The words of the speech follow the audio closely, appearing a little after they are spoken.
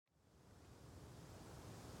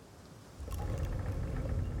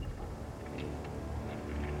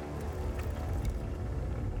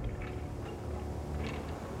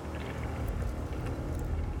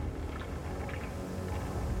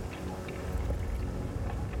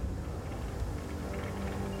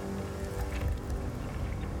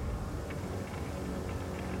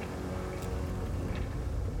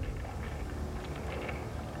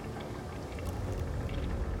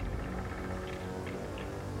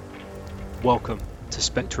Welcome to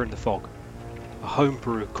Spectre in the Fog, a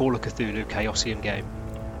homebrew Call of Cthulhu Chaosium game.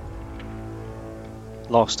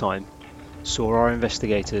 Last time saw our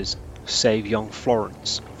investigators save young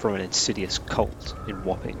Florence from an insidious cult in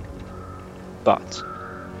Wapping, but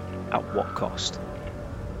at what cost?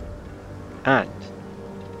 And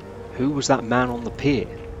who was that man on the pier?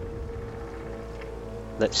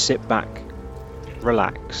 Let's sit back,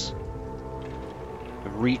 relax,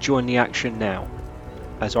 and rejoin the action now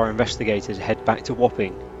as our investigators head back to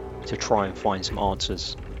Wapping to try and find some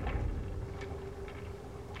answers.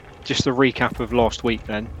 Just a recap of last week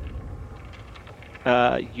then.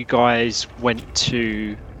 You guys went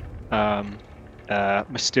to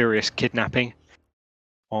mysterious kidnapping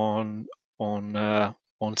on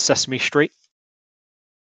Sesame Street.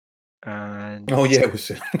 And it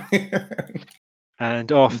was.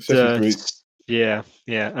 and after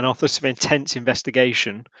and after some intense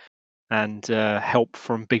investigation and help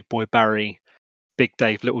from Big Boy Barry, Big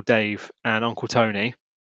Dave, Little Dave, and Uncle Tony,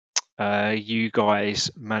 you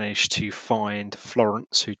guys managed to find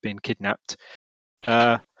Florence, who'd been kidnapped,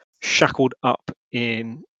 shackled up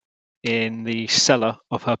in the cellar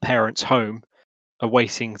of her parents' home,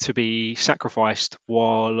 awaiting to be sacrificed,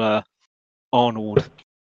 while Arnold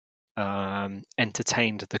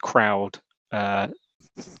entertained the crowd,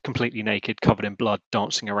 completely naked, covered in blood,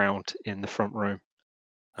 dancing around in the front room.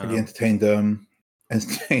 He entertained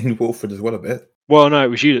Wilfred as well a bit. Well, no, it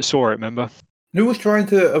was you that saw it, remember? Who was trying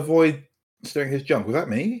to avoid staring his junk? Was that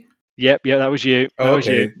me? Yep, that was you. I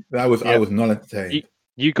was not entertained.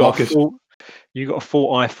 You got a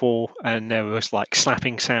full eyeful, and there was like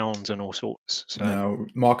slapping sounds and all sorts. So. No,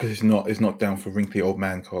 Marcus is not down for wrinkly old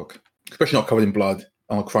man cock, especially not covered in blood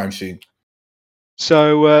on a crime scene.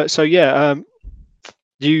 So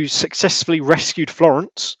you successfully rescued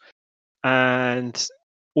Florence, and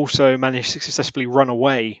also managed to successfully run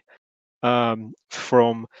away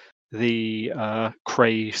from the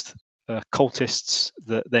crazed cultists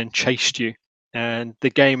that then chased you. And the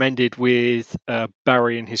game ended with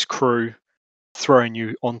Barry and his crew throwing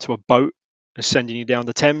you onto a boat and sending you down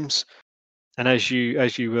the Thames. And as you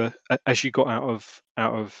got out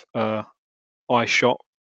of eye shot,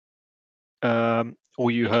 all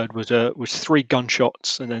you heard was 3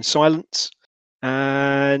 gunshots and then silence.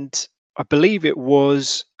 And I believe it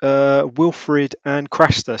was Wilfred and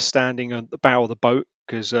Craster standing at the bow of the boat,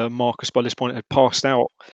 because Marcus by this point had passed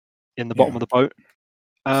out in the bottom of the boat.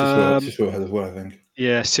 Cicero had as well, I think.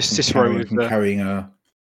 Yeah, Cicero was carrying the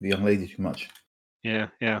young lady too much. Yeah,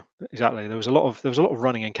 exactly. There was a lot of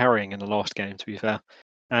running and carrying in the last game, to be fair.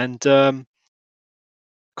 And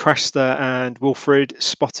Craster and Wilfred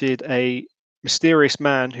spotted a mysterious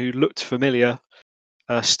man who looked familiar,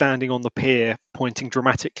 standing on the pier, pointing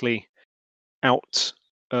dramatically out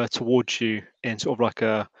towards you in sort of like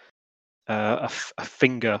a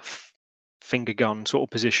finger gun sort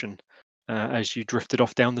of position, as you drifted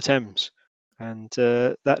off down the Thames. And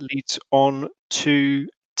that leads on to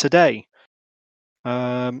today.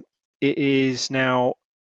 It is now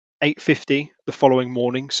 8:50 the following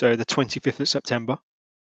morning, so the 25th of September,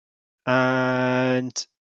 and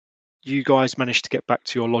you guys managed to get back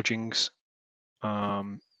to your lodgings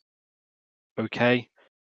okay,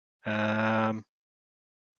 and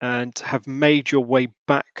have made your way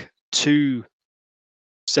back to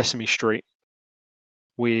Sesame Street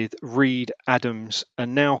with Reed, Adams,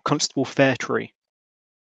 and now Constable Fairtree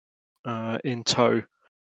in tow,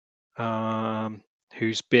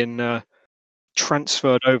 who's been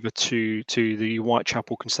transferred over to the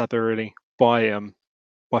Whitechapel Constabulary by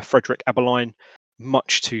Frederick Aberline,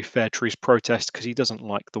 much to Fairtree's protest, because he doesn't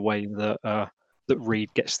like the way that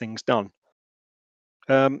Reed gets things done.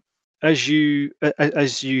 As you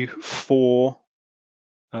four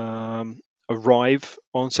arrive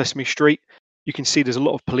on Sesame Street, you can see there's a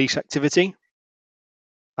lot of police activity.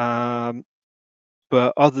 But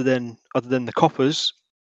other than the coppers,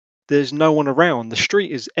 there's no one around. The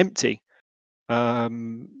street is empty.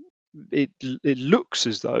 It looks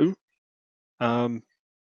as though, to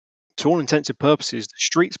all intents and purposes, the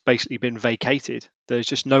street's basically been vacated. There's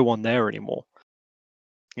just no one there anymore.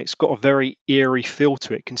 It's got a very eerie feel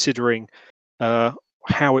to it, considering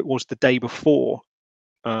how it was the day before,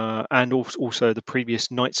 and also the previous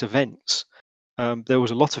night's events. There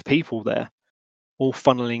was a lot of people there, all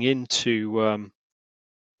funneling into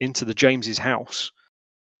the James's house.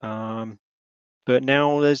 But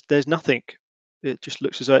now there's nothing. It just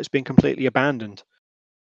looks as though it's been completely abandoned.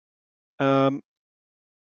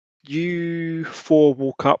 You four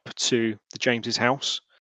walk up to the James's house,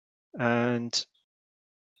 and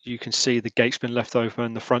you can see the gate's been left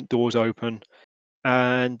open, the front door's open,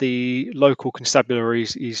 and the local constabulary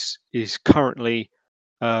is currently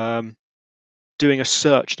doing a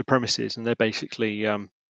search of the premises, and they're basically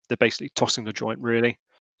tossing the joint, really,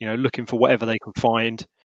 looking for whatever they can find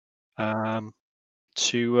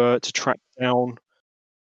to track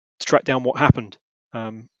down what happened.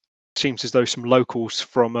 Seems as though some locals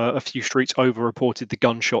from a few streets over reported the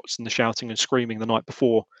gunshots and the shouting and screaming the night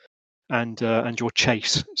before, and your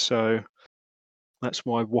chase. So that's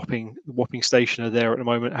why Wapping Station are there at the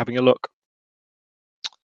moment having a look.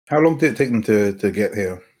 How long did it take them to get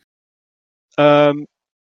here?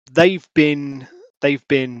 They've been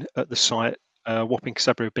at the site. Wapping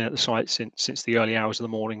Cicero have been at the site since the early hours of the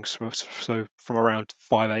morning. So from around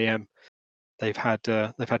 5 a.m. they've had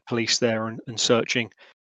police there and searching.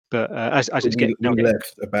 But as it's getting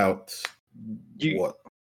left about what?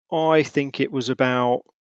 I think it was about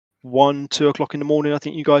 1-2 o'clock in the morning. I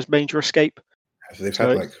think you guys made your escape. So they've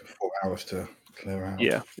had like 4 hours to clear out.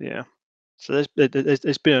 Yeah. So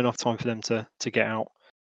there's been enough time for them to get out.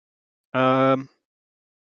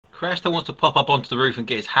 Craster wants to pop up onto the roof and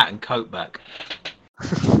get his hat and coat back.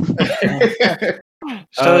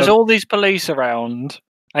 So there's all these police around,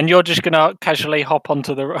 and you're just gonna casually hop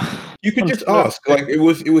onto the roof. You could just ask, like it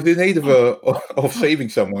was in need of saving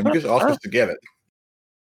someone. You just ask us to get it.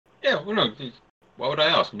 Yeah, well, no. Why would I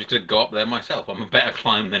ask? I'm just gonna go up there myself. I'm a better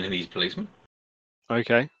climber than any of these policemen.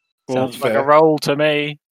 Okay. Well, sounds like a roll to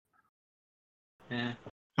me. Yeah.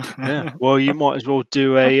 Yeah. Well, you might as well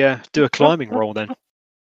do a climbing roll then.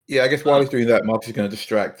 Yeah, I guess while he's doing that, Marcus is going to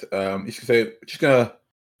distract. He's just going to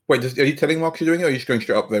wait. Are you telling Marcus you're doing it, or are you just going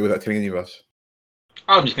straight up there without telling any of us?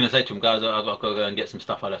 I'm just going to say to him, guys, I've got to go and get some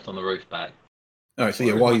stuff I left on the roof back. All right. So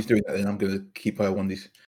yeah, while he's doing that, then I'm going to keep one of these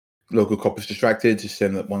local coppers distracted. Just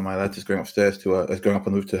send that one of my lads is going upstairs is going up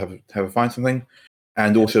on the roof to have find something,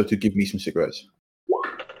 and also to give me some cigarettes.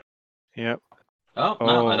 Yep. Oh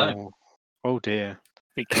no, I don't. Oh dear.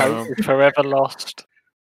 The coat is forever lost.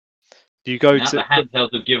 Do you go now to the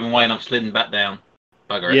handhelds have given way and I'm sliding back down?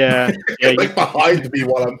 Bugger it. Yeah. Like behind me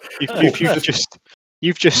while I'm.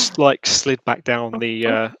 You've just like slid back down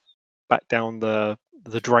the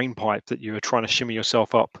drain pipe that you were trying to shimmy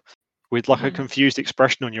yourself up, with like a confused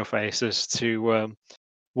expression on your face as to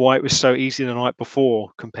why it was so easy the night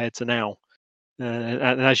before compared to now.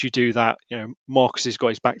 And as you do that, Marcus has got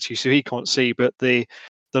his back to you, so he can't see, but the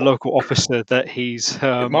local officer that he's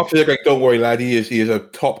Marcus is going, don't worry, lad. He is a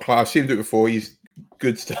top class. I've seen him do it before. He's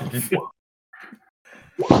good stuff.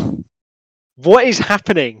 What is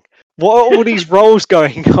happening? What are all these rolls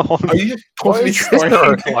going on? Are you just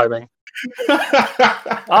constantly climbing?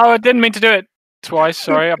 Oh, I didn't mean to do it twice.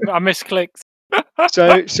 Sorry, I misclicked.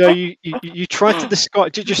 So you tried to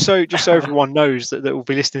disguise, just so everyone knows that will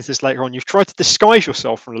be listening to this later on. You've tried to disguise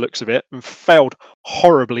yourself from the looks of it and failed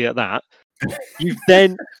horribly at that. You've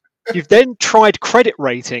then tried credit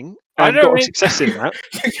rating and got a success in that.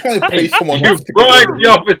 You've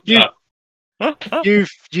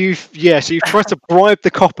tried to bribe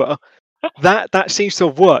the copper. That seems to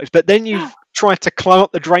have worked, but then you've tried to climb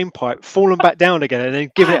up the drain pipe, fallen back down again, and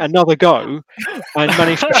then given it another go, and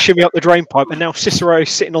managed to shimmy up the drain pipe. And now Cicero is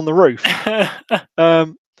sitting on the roof.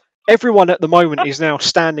 Everyone at the moment is now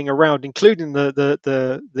standing around, including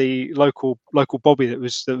the local Bobby that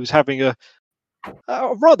was having a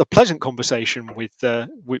rather pleasant conversation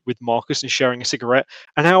with Marcus and sharing a cigarette,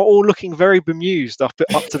 and now all looking very bemused up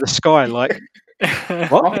to the sky, like.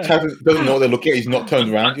 What? Marcus doesn't know what they're looking at. He's not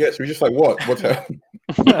turned around yet, so he's just like, "What? What's happening?"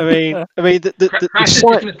 I mean, the Craster's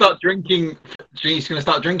going to start drinking. He's going to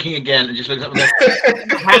start drinking again, and just looks up with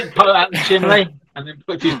the hand pull out the chimney, and then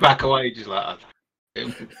puts his back away, just like.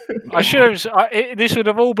 I should have. This would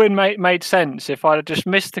have all been made sense if I'd have just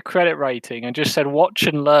missed the credit rating and just said "watch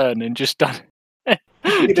and learn" and just done.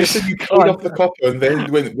 They said you pulled off the copper and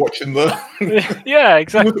then went watch and learn. Yeah,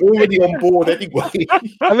 exactly. He was already on board anyway.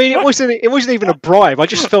 I mean, it wasn't even a bribe. I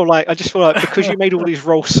just feel like because you made all these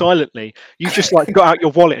rolls silently, you just like got out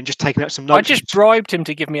your wallet and just taken out some notes. I just bribed him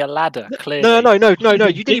to give me a ladder. Clearly. No.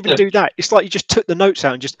 You didn't even do that. It's like you just took the notes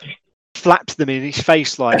out and just flapped them in his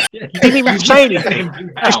face, like you didn't even say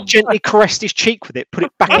anything. Just gently caressed his cheek with it, put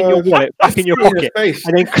it back in your wallet, back in your pocket,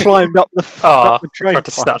 and then climbed up the train. Tried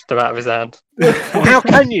to snatch them out of his hand. Well, how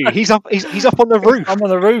can you? He's up on the roof. I'm on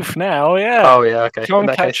the roof now. Yeah. Oh yeah. Okay.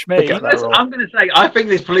 Can't catch me. I'm going to say, I think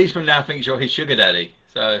this policeman now thinks you're his sugar daddy.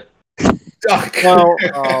 So. Well,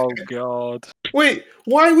 oh god. Wait,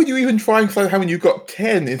 why would you even try and having you got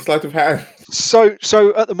 10 in sleight of hand? So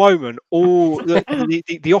at the moment, all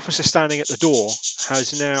the officer standing at the door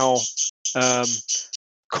has now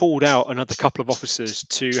called out another couple of officers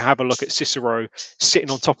to have a look at Cicero sitting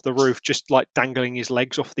on top of the roof, just like dangling his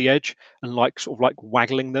legs off the edge and like sort of like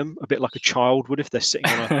waggling them a bit like a child would if they're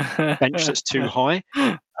sitting on a bench that's too high.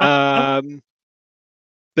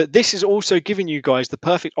 But this is also giving you guys the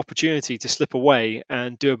perfect opportunity to slip away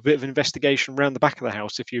and do a bit of investigation around the back of the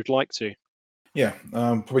house if you'd like to. Yeah,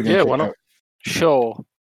 probably going to why not? Sure.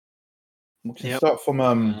 We can start from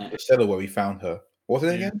the cellar where we found her. What was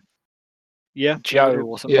it again? Yeah, Joe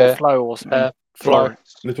or something. Or Flo or something.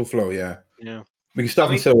 Florence. Little Flo, yeah. Yeah. We can start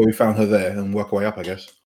from the cellar where we found her there and work our way up, I guess.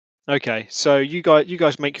 Okay, so you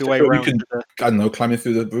guys make your way around. You can, I don't know, climbing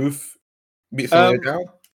through the roof, beat some way down.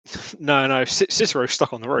 No, Cicero's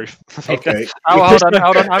stuck on the roof. Okay. Hold on.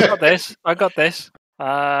 I've got this.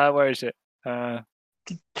 Where is it?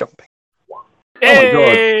 Jumping.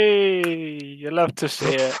 Hey! You love to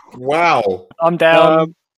see it. Wow. I'm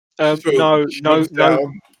down. No,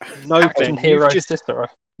 Ben. Hero Cicero.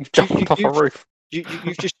 You've jumped off a roof.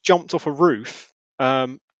 You've just jumped off a roof.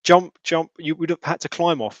 Jump. You would have had to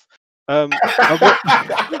climb off. I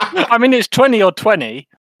mean, it's 20 or 20.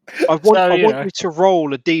 I want you to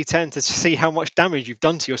roll a d10 to see how much damage you've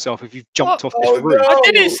done to yourself if you've jumped off this roof. No. I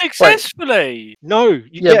did it successfully. No,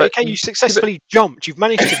 you successfully jumped. You've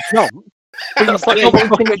managed to jump. It's like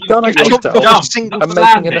pointing a gun at yourself and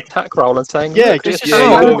making an attack roll and saying, roll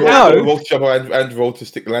to jump and roll to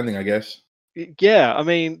stick the landing, I guess. Yeah, I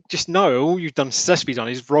mean, just know all you've done successfully done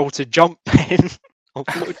is roll to jump in.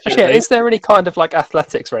 Yeah, is there any kind of like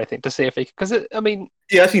athletics or anything to see if he? Because I mean,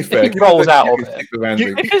 yeah, that seems fair. If he rolls out of it,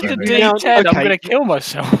 if it's a D10, I'm going to kill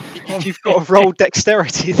myself. You've got to roll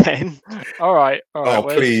dexterity then. All right. Oh,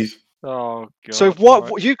 please. Oh god. So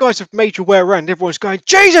what you guys have made your way around? Everyone's going,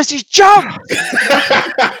 Jesus, he's jumped.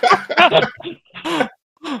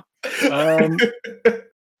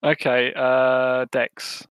 Okay.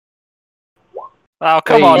 Dex. Oh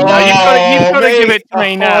come on! No, you've got to give it to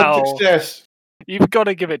me now. Success. You've got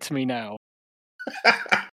to give it to me now.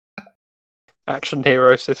 Action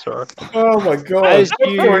hero Cicero. Oh my god!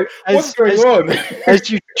 What's going on? As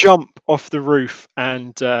you jump off the roof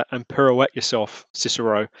and pirouette yourself,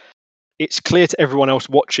 Cicero, it's clear to everyone else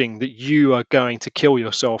watching that you are going to kill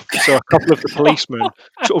yourself. So a couple of the policemen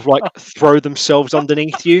sort of like throw themselves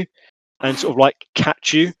underneath you and sort of like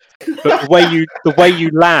catch you. But the way you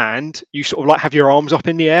land, you sort of like have your arms up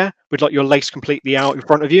in the air with like your legs completely out in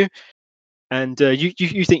front of you. And you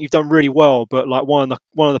think you've done really well, but like one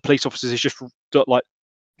of the police officers has just like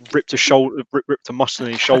ripped a muscle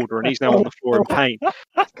in his shoulder, and he's now on the floor in pain.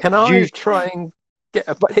 Can I try and get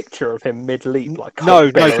a picture of him mid-leap? Like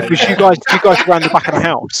no, because you guys are around the back of the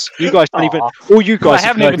house. You guys don't even. All you guys I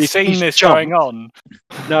haven't even seen this going on.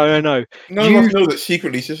 No. None of us know that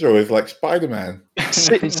secretly Cicero is like Spider-Man.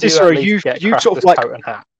 Cicero, you sort of like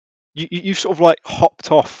you sort of like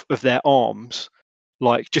hopped off of their arms.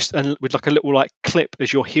 Like just and with like a little like clip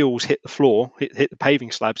as your heels hit the floor, hit the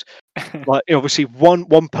paving slabs. Like obviously, one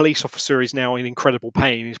police officer is now in incredible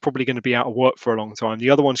pain. He's probably going to be out of work for a long time. The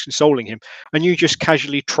other one's consoling him, and you just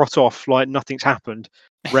casually trot off like nothing's happened,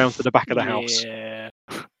 round to the back of the house. Yeah,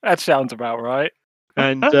 that sounds about right.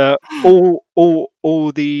 And all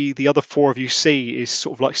the other four of you see is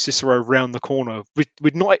sort of like Cicero round the corner with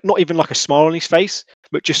not even like a smile on his face,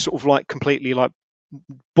 but just sort of like completely like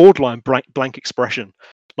borderline blank expression.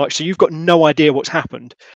 Like, so you've got no idea what's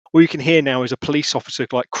happened. All you can hear now is a police officer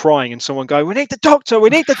like crying and someone going, we need the doctor.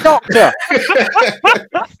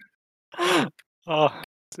 Oh,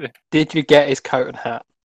 did you get his coat and hat?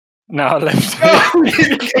 No, I left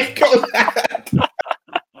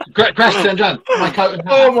Craster and John, my coat and hat.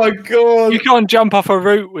 Oh my god! You can't jump off a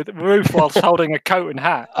roof whilst holding a coat and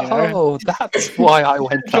hat. You know? Oh, that's why I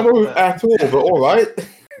went. Can't move at all, but all right.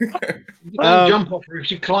 You don't jump off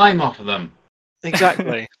roofs, you climb off of them.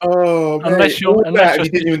 Exactly. Oh, man. Unless you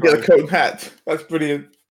didn't even get a coat and hat. That's brilliant.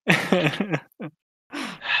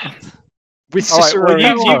 With Cicero,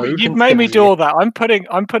 you've made me do all that. I'm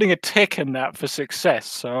putting a tick in that for success.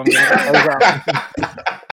 So I'm gonna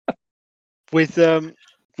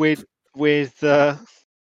with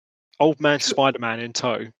old man Spider-Man in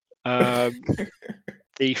tow,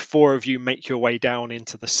 the four of you make your way down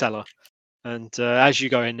into the cellar, and as you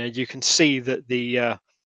go in there, you can see that the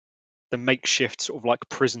makeshift sort of like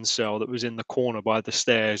prison cell that was in the corner by the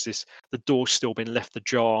stairs the door's still been left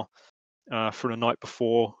ajar from the night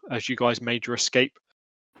before as you guys made your escape.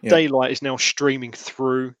 Yeah. Daylight is now streaming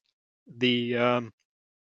through the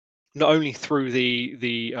not only through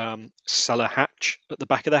the cellar hatch at the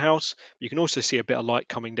back of the house, but you can also see a bit of light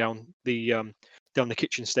coming down the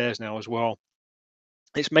kitchen stairs now as well.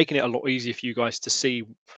 It's making it a lot easier for you guys to see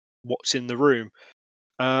what's in the room.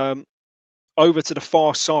 over to the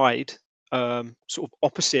far side, sort of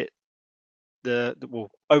opposite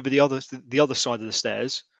over the other side of the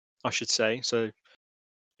stairs, I should say. So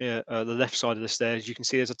the left side of the stairs, you can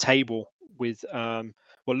see there's a table with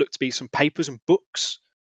what look to be some papers and books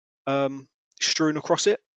strewn across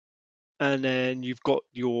it, and then you've got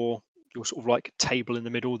your sort of like table in the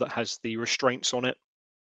middle that has the restraints on it,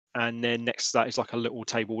 and then next to that is like a little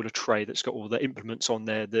table with a tray that's got all the implements on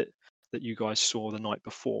there that you guys saw the night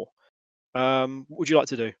before. What would you like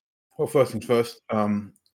to do? Well, first things first,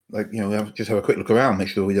 just have a quick look around, make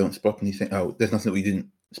sure we don't spot anything. Oh, there's nothing that we didn't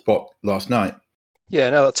spot last night. Yeah,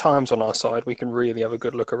 now that time's on our side, we can really have a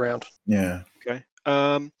good look around. Yeah. Okay.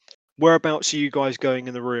 Whereabouts are you guys going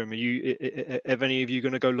in the room? Have any of you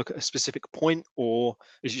going to go look at a specific point, or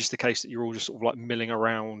is it just the case that you're all just sort of like milling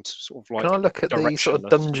around, sort of like? Can I look at the sort of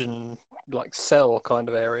dungeon, like cell kind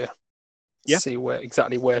of area? Yeah. See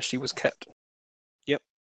exactly where she was kept. Yep.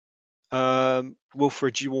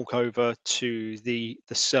 Wilfred, you walk over to the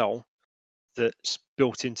cell that's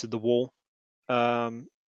built into the wall.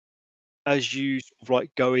 As you sort of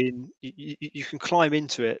like go in, you can climb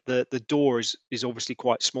into it. The door is obviously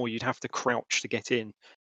quite small. You'd have to crouch to get in,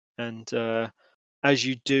 and as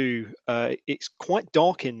you do, it's quite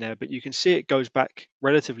dark in there, but you can see it goes back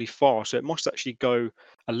relatively far. So it must actually go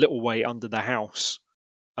a little way under the house,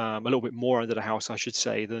 a little bit more under the house, I should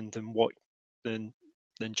say, than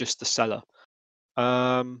just the cellar.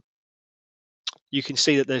 You can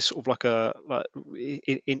see that there's sort of like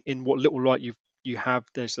in what little light you have,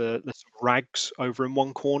 there's rags over in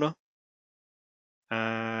one corner,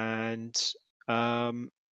 and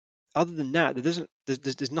other than that,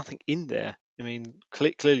 there's nothing in there. I mean,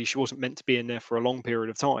 clearly she wasn't meant to be in there for a long period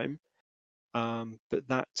of time, but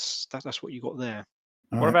that's what you got there.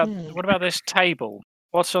 All What right. about this table?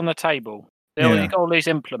 What's on the table? You got all these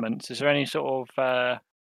implements. Is there any sort of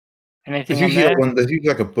anything There's on there? there's usually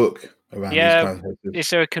like a book around these kinds of places. Is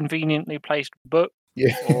there a conveniently placed book?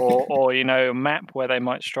 Yeah. or a map where they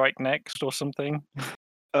might strike next or something?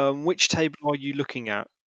 Which table are you looking at?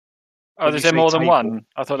 Oh, When is you there say more than table- one?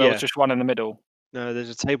 I thought there Yeah. was just one in the middle. No, there's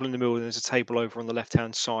a table in the middle, and there's a table over on the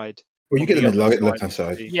left-hand side. Well, you on get the the middle, I other get the side left-hand of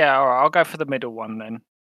side. the- Yeah, all right, I'll go for the middle one then.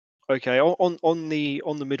 Okay, on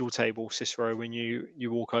the middle table, Cicero, when you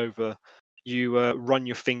walk over, you run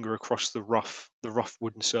your finger across the rough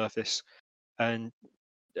wooden surface, and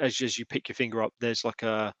as you pick your finger up, there's like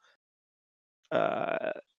a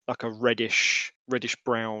reddish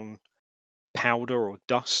brown powder or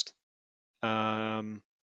dust. You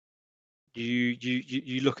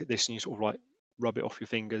look at this and you sort of like rub it off your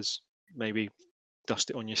fingers, maybe dust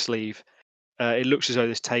it on your sleeve. It looks as though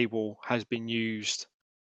this table has been used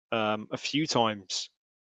a few times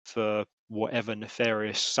for whatever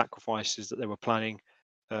nefarious sacrifices that they were planning.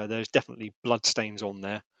 There's definitely bloodstains on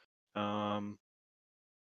there.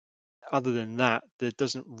 Other than that, there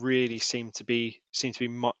doesn't really seem to be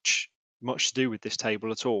much to do with this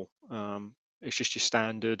table at all. It's just your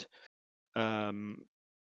standard,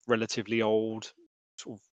 relatively old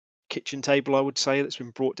sort of kitchen table, I would say, that's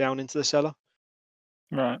been brought down into the cellar.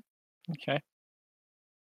 Right. Okay.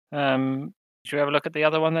 Should we have a look at the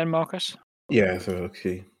other one then, Marcus? Yeah, so let's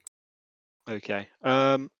see. Okay.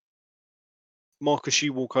 Marcus,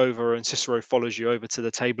 you walk over and Cicero follows you over to the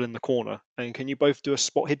table in the corner. And can you both do a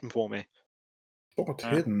spot hidden for me? Spot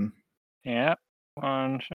hidden. Yeah.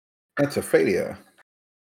 And That's a failure.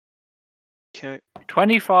 Okay.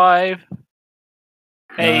 25. Nice.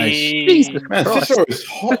 Hey. Jesus Man, Christ. Cicero is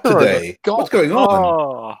hot Cicero, today. God. What's going on?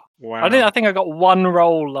 Oh. Wow. I think I got one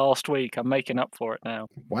roll last week. I'm making up for it now.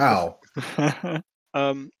 Wow.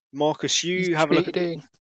 Marcus, He's you have a look at cheating.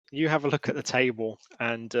 the table,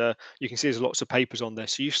 and you can see there's lots of papers on there.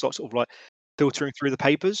 So you start sort of like filtering through the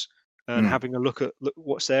papers and having a look at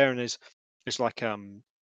what's there, and there's like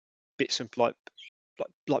bits of like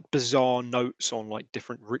bizarre notes on like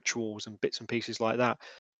different rituals and bits and pieces like that.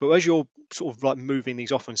 But as you're sort of like moving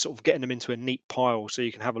these off and sort of getting them into a neat pile so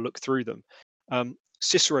you can have a look through them,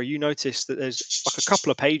 Cicero, you notice that there's like a couple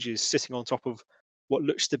of pages sitting on top of what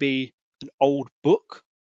looks to be an old book,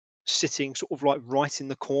 sitting sort of like right in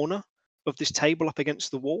the corner of this table up against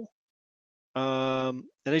the wall. And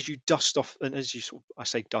as you dust off, and as you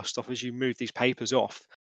as you move these papers off,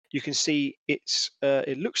 you can see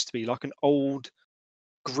it looks to be like an old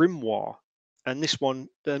grimoire. And this one,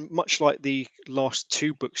 much like the last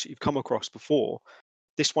two books that you've come across before,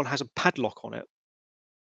 this one has a padlock on it.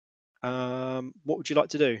 What would you like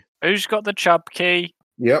to do? Who's got the chub key?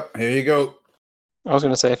 Yep, here you go. I was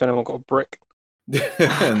going to say if anyone got a brick.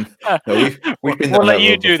 No, we've been We'll down let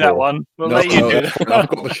you road do that before. one. We'll No, let you do that's that. fine. I've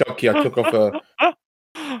got the shop key. I took off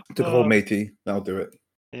old matey. That'll do it.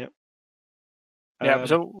 Yeah,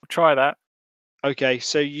 so try that. Okay,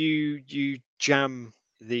 so you jam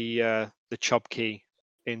the chub key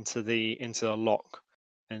into the lock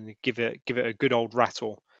and give it a good old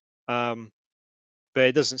rattle, but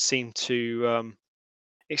it doesn't seem to.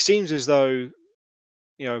 It seems as though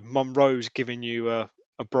Monroe's giving you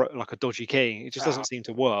like a dodgy key. It just doesn't seem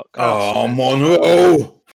to work. Oh,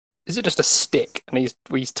 Monroe! Is it just a stick? And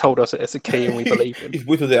he's told us it's a key and we believe him. He's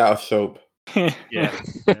whittled it out of soap. Yeah.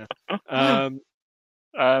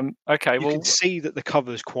 Okay. You can see that the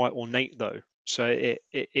cover is quite ornate though, so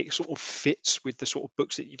it sort of fits with the sort of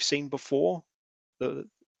books that you've seen before, the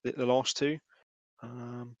last two.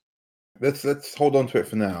 Let's hold on to it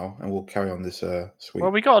for now, and we'll carry on this sweep.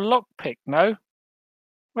 Well, we got a lockpick. No,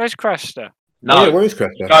 where's Craster? No, Oh, yeah, where is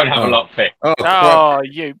Craster? you don't have a lockpick. Oh,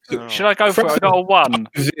 You. Oh. Should I go for it? I got a 1.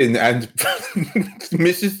 He's in and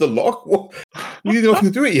misses the lock. What? You didn't know how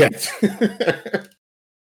to do it yet.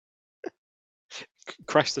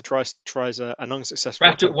 Craster tries an unsuccessful.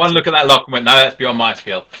 Brad took one look at that lock and went, "No, that's beyond my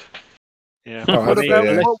skill." Yeah. Oh, I that's mean,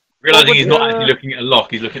 fair, yeah. Realizing he's not actually looking at a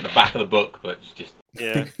lock, he's looking at the back of the book, but it's just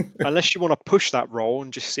Yeah. Unless you want to push that roll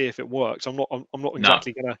and just see if it works. I'm not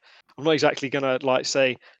exactly gonna like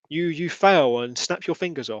say you fail and snap your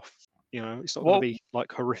fingers off. It's not gonna be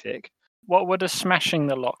like horrific. What would a smashing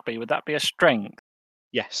the lock be? Would that be a strength?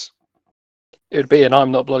 Yes. It would be, and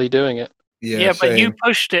I'm not bloody doing it. Yeah, but same. you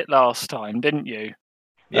pushed it last time, didn't you?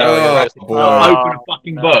 yeah. Oh, boy. Open a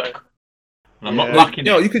fucking no. book. And I'm not Yeah. locking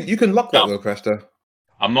No, it. you can lock that No. though, Craster.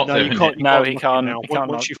 I'm not No, doing you can't. it. You No, can't he lock it can't- now. he can't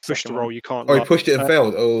Once lock you've the pushed the second roll, one. you can't. Oh, he lock. pushed it and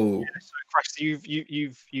failed. Oh, So Craster,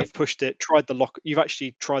 you've pushed it, tried the lock. You've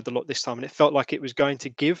actually tried the lock this time, and it felt like it was going to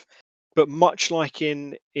give, but much like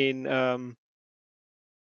in the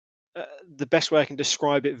best way I can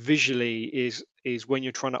describe it visually is when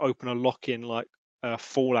you're trying to open a lock in like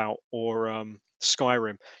Fallout or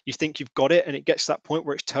Skyrim. You think you've got it, and it gets to that point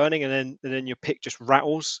where it's turning, and then your pick just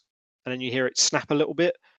rattles, and then you hear it snap a little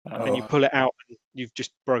bit, and you pull it out, and you've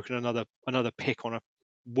just broken another pick on a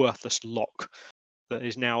worthless lock that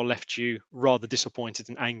has now left you rather disappointed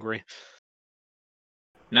and angry.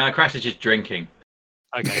 No, Crash is just drinking.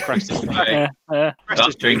 Okay, Craster's Okay. Yeah.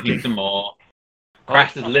 Start drinking some more.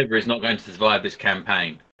 Crash's liver is not going to survive this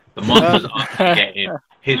campaign. The monsters aren't going to get him.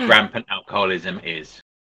 His rampant alcoholism is.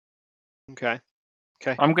 Okay.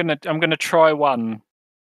 I'm gonna try 1.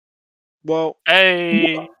 Well,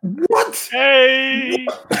 Hey. what? Hey.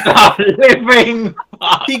 Stop living.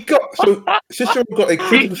 He got Cicero got a He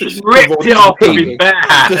critical success ripped on it off with his his bare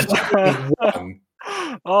hand. Just one.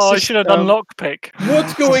 Oh, I should have done lockpick.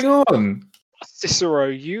 What's going on? Cicero,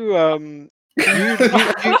 you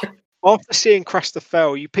after seeing Craster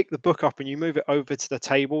fail, you pick the book up and you move it over to the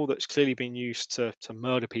table that's clearly been used to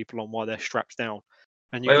murder people on while they're strapped down.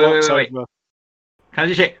 And you glance Wait. over. Can I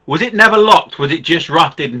just check? Was it never locked? Was it just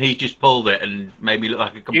rafted and he just pulled it and made me look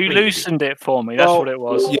like a complete? You loosened it for me. That's what it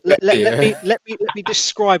was. Let me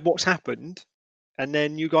describe what's happened, and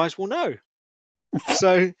then you guys will know.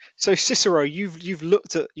 So Cicero, you've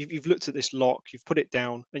looked at this lock, you've put it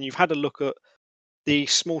down, and you've had a look at the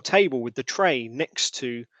small table with the tray next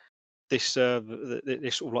to this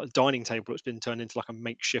this sort of like dining table that's been turned into like a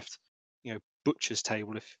makeshift, butcher's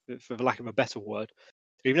table, if for lack of a better word.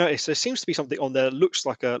 You've noticed there seems to be something on there that looks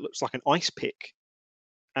like an ice pick,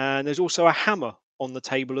 and there's also a hammer on the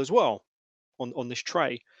table as well, on this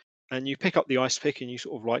tray. And you pick up the ice pick and you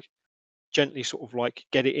sort of like gently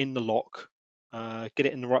get it in the lock, get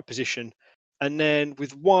it in the right position, and then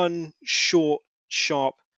with one short,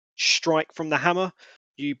 sharp strike from the hammer,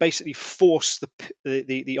 you basically force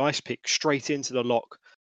the ice pick straight into the lock,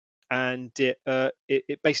 and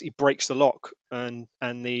it basically breaks the lock, and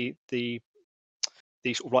the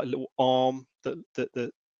sort of like little arm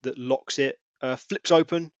that locks it flips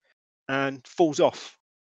open and falls off,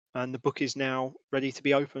 and the book is now ready to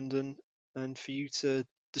be opened and for you to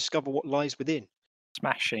discover what lies within.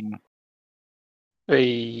 Smashing.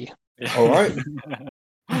 Hey. All right.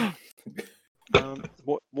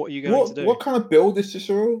 What are you going to do? What kind of build is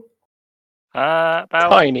Cicero? About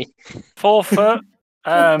Tiny. 4 foot.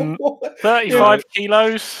 35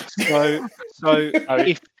 kilos. So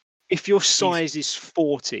if your size is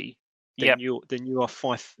 40, then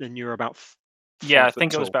you're about. Yeah, I 5 foot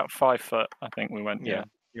think it was tall. about 5 foot. I think we went. Yeah.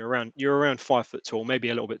 You're around 5 foot tall, maybe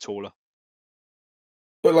a little bit taller.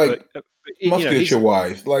 But like But, musculature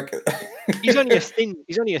wise, like he's only a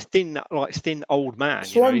thin old man.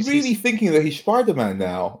 So I'm really thinking that he's Spider-Man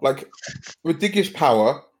now. Like ridiculous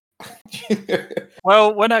power.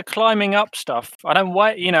 Well, when I'm climbing up stuff, I don't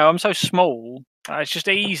wait. I'm so small. It's just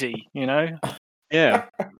easy. Yeah.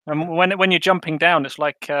 And when you're jumping down, it's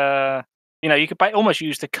like You know, you could almost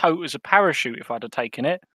use the coat as a parachute if I'd have taken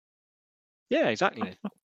it. Yeah, exactly.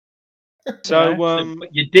 You So, know?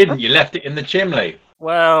 But you didn't. You left it in the chimney.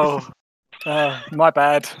 Well, my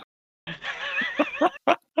bad.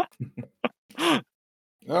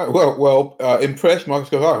 All right, well, impressed. Marcus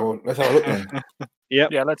goes, all right, well, let's have a look then. yeah.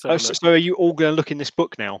 Yeah, let's have a look. So, are you all going to look in this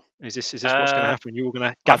book now? Is this what's going to happen? You're all going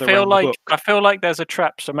to gather around the book? I feel like there's a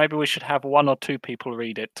trap, so maybe we should have 1 or 2 people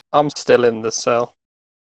read it. I'm still in the cell.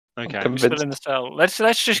 Okay. I'm Still in the cell. Let's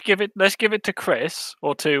just give it to Chris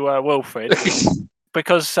or to Wilfred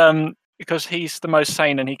because he's the most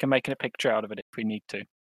sane and he can make a picture out of it if we need to.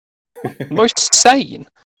 Most sane?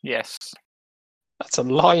 Yes. That's a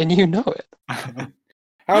lie, and you know it.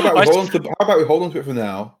 How about we hold on to it for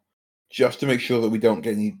now, just to make sure that we don't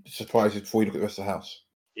get any surprises before we look at the rest of the house.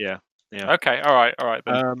 Yeah. Yeah. Okay. All right.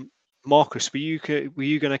 Then. Marcus, were you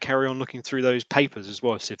going to carry on looking through those papers as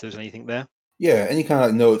well, see if there's anything there? Yeah, any kind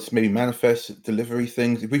of like notes, maybe manifest, delivery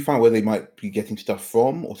things. If we find where they might be getting stuff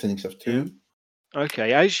from or sending stuff to.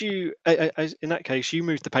 Okay. As in that case, you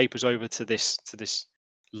moved the papers over to this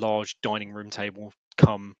large dining room table,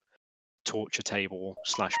 come torture table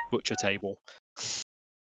 / butcher table.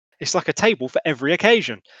 It's like a table for every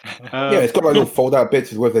occasion. Yeah, it's got like little fold-out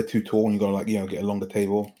bits. Whether they're too tall, and you got to like get a longer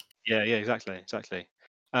table. Yeah, exactly.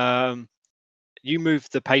 You move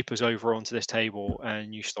the papers over onto this table,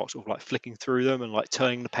 and you start sort of like flicking through them and like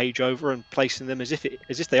turning the page over and placing them as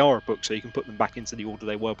if they are a book, so you can put them back into the order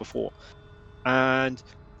they were before. And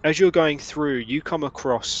as you're going through, you come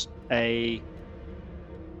across a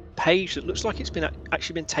page that looks like it's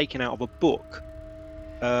actually been taken out of a book,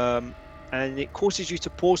 and it causes you to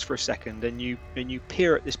pause for a second, and you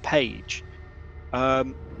peer at this page,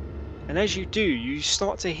 and as you do, you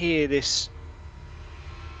start to hear this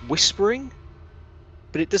whispering,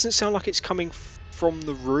 but it doesn't sound like it's coming from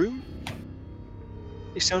the room.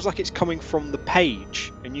 It sounds like it's coming from the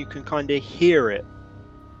page, and you can kind of hear it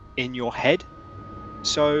in your head.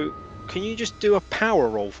 So, can you just do a power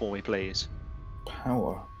roll for me, please?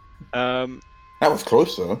 Power. That was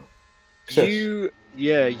close, though. You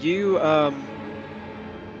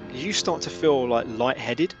start to feel like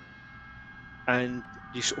lightheaded, and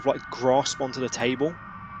you sort of like grasp onto the table,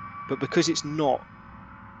 but because it's not,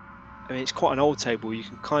 I mean, it's quite an old table, you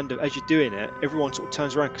can kind of, as you're doing it, everyone sort of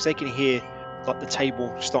turns around because they can hear like the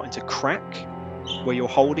table starting to crack where you're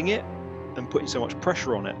holding it and putting so much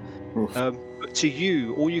pressure on it. But to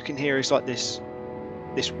you, all you can hear is like this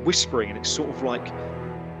whispering, and it's sort of like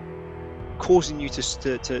causing you to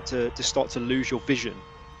start to lose your vision.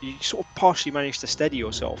 You sort of partially manage to steady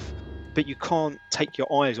yourself, but you can't take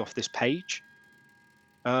your eyes off this page.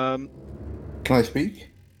 Can I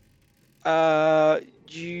speak?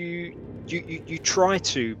 You try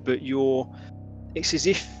to, but it's as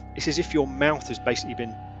if your mouth has basically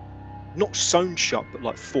been not sewn shut, but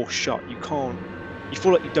like forced shut. You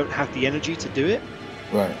feel like you don't have the energy to do it.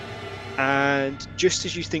 Right. And just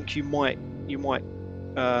as you think you might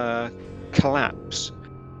collapse,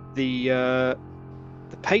 the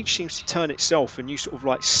page seems to turn itself, and you sort of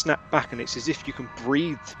like snap back, and it's as if you can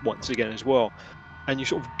breathe once again as well, and you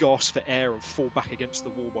sort of gasp for air and fall back against the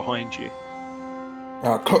wall behind you.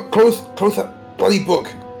 Close that bloody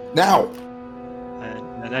book now.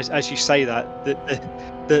 And as you say that,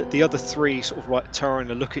 the other three sort of like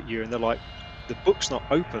turn and look at you, and they're like, the book's not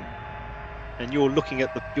open, and you're looking,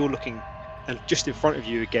 and just in front of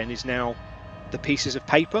you again is now the pieces of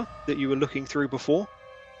paper that you were looking through before.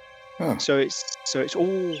 Huh. So it's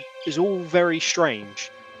all very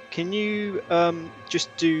strange. Can you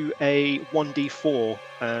just do a 1d4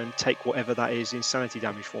 and take whatever that is insanity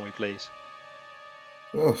damage for me, please?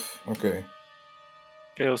 Oof, okay.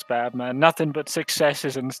 Feels bad, man. Nothing but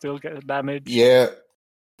successes and still get damage. Yeah.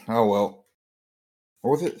 Oh well.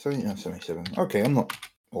 What was it? 77. Okay, I'm not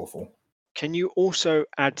awful. Can you also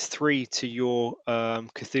add 3 to your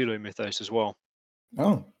Cthulhu mythos as well?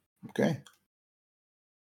 Oh, okay.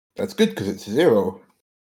 That's good because it's 0.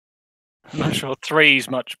 I'm not sure 3's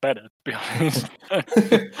much better, to be honest.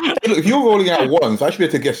 Hey, look, if you're rolling out 1s, I should be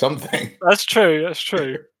able to get something. That's true.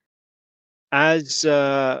 As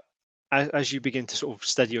you begin to sort of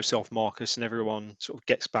steady yourself, Marcus, and everyone sort of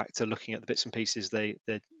gets back to looking at the bits and pieces they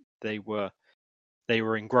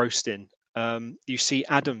were engrossed in, you see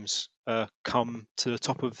Adams come to the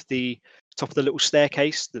top of the little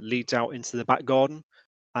staircase that leads out into the back garden,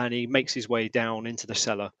 and he makes his way down into the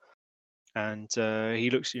cellar, and he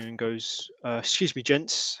looks at you and goes, "Excuse me,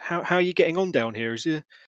 gents, how are you getting on down here? Is it a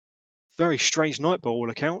very strange night by all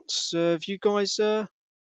accounts? Have you guys, you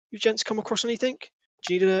gents come across anything?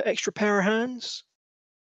 Do you need an extra pair of hands?"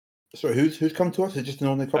 Sorry, who's come to us? Is it just an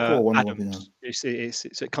ordinary couple or one? Adams.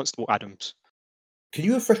 It's Constable Adams. Can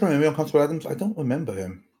you refresh my memory on Constable Adams? I don't remember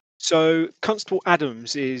him. So Constable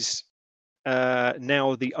Adams is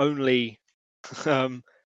now the only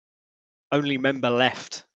member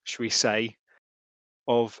left, should we say,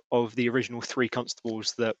 of the original 3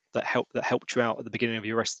 constables that helped you out at the beginning of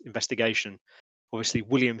your investigation. Obviously,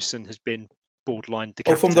 Williamson has been borderline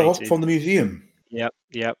decapitated. From the museum. Yep.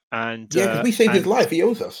 And because we saved his life. He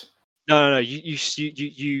owes us. No. You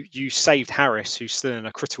saved Harris, who's still in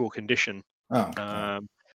a critical condition. Oh.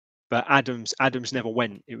 But Adams never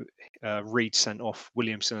went. Reed sent off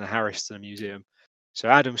Williamson and Harris to the museum. So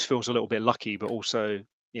Adams feels a little bit lucky, but also,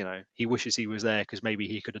 he wishes he was there because maybe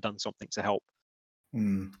he could have done something to help.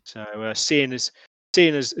 So seeing as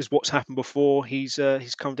what's happened before, he's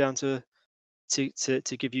come down to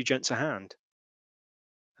give you gents a hand.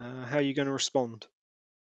 How are you going to respond?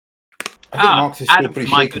 I think Mark's is still Adam, pretty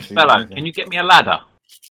my shaky, good fellow, can you get me a ladder?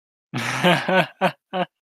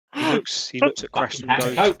 He looks at Craster and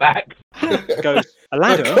goes, coat back. A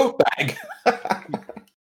ladder? A coat bag.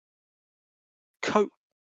 Coat?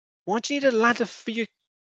 Why do you need a ladder for your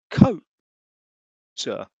coat,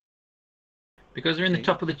 sir? Because they're in the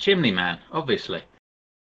top of the chimney, man. Obviously.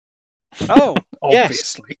 Oh,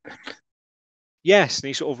 Obviously. Yes, and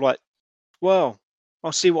he's sort of like, well,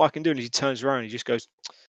 I'll see what I can do. And he turns around and he just goes,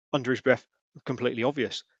 under his breath, completely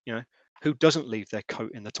obvious. Who doesn't leave their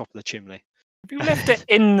coat in the top of the chimney? Have you left it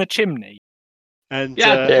in the chimney? And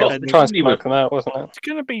and try and smoke them out, wasn't it? It's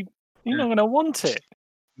going to be. You're not going to want it.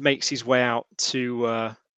 Makes his way out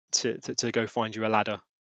to go find you a ladder.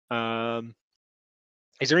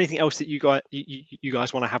 Is there anything else that you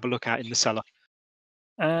guys want to have a look at in the cellar?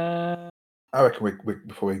 I reckon we're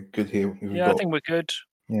before we're good here. I think we're good.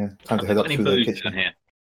 Yeah, time to head up to the kitchen. Here?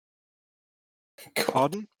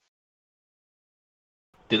 Pardon?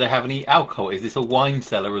 Do they have any alcohol? Is this a wine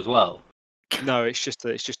cellar as well? No, it's just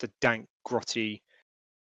a dank, grotty,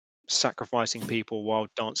 sacrificing people while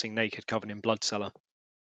dancing naked, covered in blood cellar.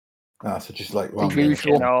 So just like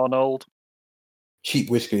Arnold. Cheap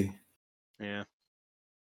whiskey. Yeah.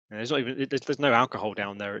 There's not even there's no alcohol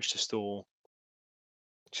down there. It's just all.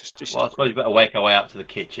 Just. Well, I suppose you better wake our way up to the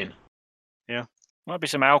kitchen. Yeah. Might be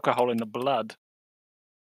some alcohol in the blood.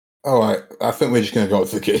 All right, I think we're just going to go up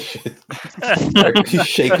to the kitchen. He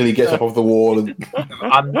shakily gets up off the wall and.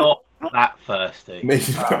 I'm not that thirsty. Makes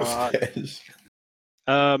his way upstairs.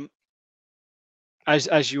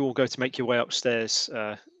 As you all go to make your way upstairs,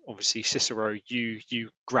 obviously Cicero, you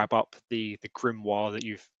grab up the grimoire that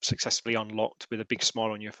you've successfully unlocked with a big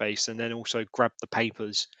smile on your face, and then also grab the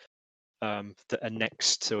papers that are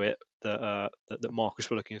next to it that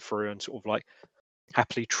Marcus were looking through, and sort of like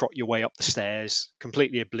happily trot your way up the stairs,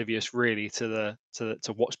 completely oblivious really to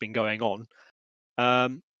what's been going on.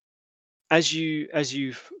 As you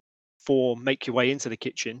make your way into the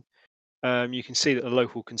kitchen, you can see that the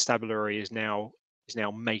local constabulary is now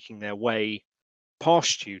making their way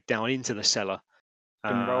past you down into the cellar,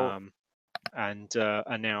 and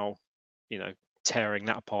are now tearing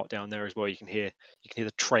that apart down there as well. You can hear the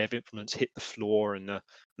tray of implements hit the floor and the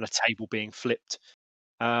table being flipped.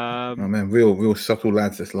 Oh man, real subtle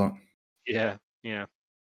lads, this lot. Yeah.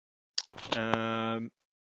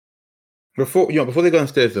 Before they go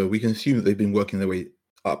downstairs, though, we can assume that they've been working their way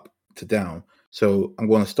up to down. So I'm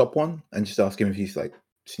going to stop one and just ask him if he's like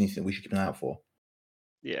seen anything we should keep an eye out for.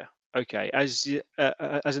 Yeah. Okay. As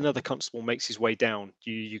another constable makes his way down,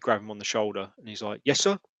 you grab him on the shoulder, and he's like, "Yes,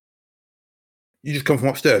 sir." You just come from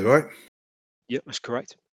upstairs, right? Yep, that's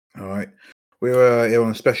correct. All right. We're here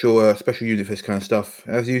on a special unit for this kind of stuff.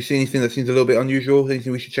 Have you seen anything that seems a little bit unusual?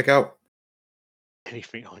 Anything we should check out?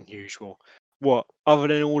 Anything unusual? What, other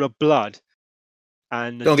than all the blood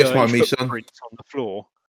and the Don't get smart with me, son. footprints on the floor?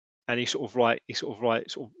 And he sort of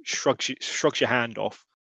shrugs your hand off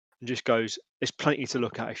and just goes, "There's plenty to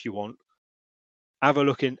look at if you want. Have a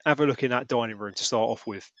look in that dining room to start off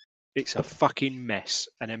with. It's a fucking mess."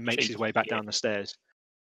 And then makes his way back down the stairs.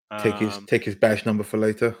 Take his badge number for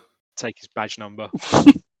later. Take his badge number.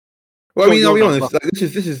 Well, I mean, I'll be honest. Like,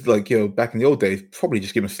 this is like back in the old days. Probably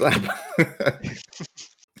just give him a slap.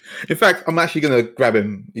 In fact, I'm actually going to grab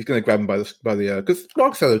him. He's going to grab him by the because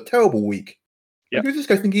Mark's had a terrible week. Yeah. Who does this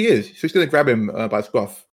guy think he is? So he's going to grab him by the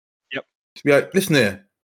scruff. Yep. Just be like, "Listen here.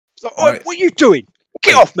 Like, right. What are you doing?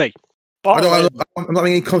 Get off me!" I'm not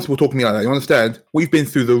being comfortable talking to me like that. You understand? We've been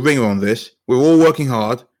through the ringer on this. We're all working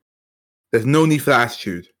hard. There's no need for that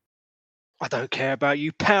attitude. "I don't care about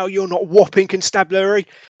you, pal. You're not Wapping Constabulary."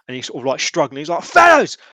 And he's sort of like struggling. He's like,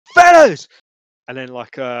 fellas! and then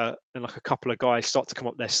like a couple of guys start to come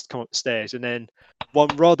up the stairs, and then one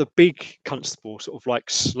rather big constable sort of like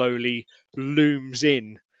slowly looms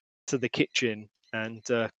in to the kitchen and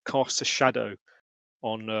casts a shadow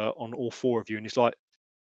on all four of you, and he's like,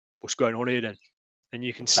 "What's going on here then?" And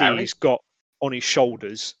you can see Barry? he's got on his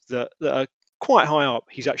shoulders that are quite high up.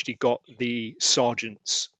 He's actually got the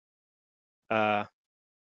sergeant's. I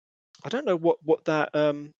don't know what that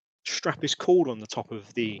strap is called on the top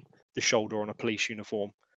of the shoulder on a police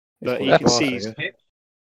uniform, It's but called you a can brass, see. I He's, guess.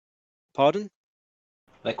 pardon?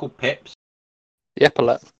 They're called pips. The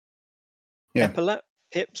epaulette. Yeah. Epaulette,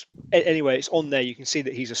 hips. Anyway, it's on there. You can see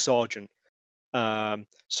that he's a sergeant.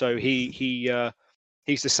 So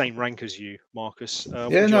he's the same rank as you, Marcus. What Yeah,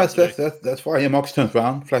 would you no, like to do? that's fine. Yeah, Marcus turns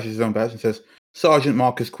around, flashes his own badge, and says, "Sergeant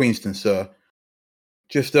Marcus Queenston, sir.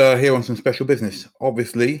 Just here on some special business.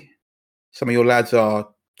 Obviously, some of your lads are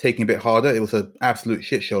taking a bit harder. It was an absolute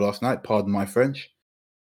shit show last night. Pardon my French.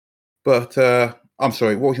 But I'm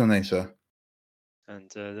sorry. What was your name, sir?" And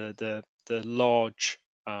the large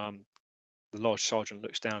sergeant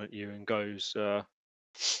looks down at you and goes,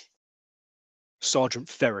 "Sergeant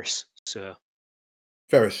Ferris, sir."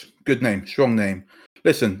 Ferris. Good name. Strong name.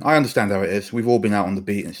 Listen, I understand how it is. We've all been out on the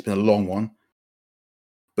beat, and it's been a long one.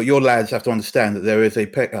 But your lads have to understand that there is a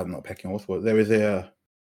not pecking order. What's the word? There is a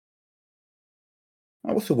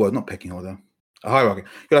what's the word? Not pecking order. A hierarchy.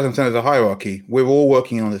 You guys understand there's a hierarchy. We're all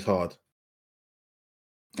working on this hard.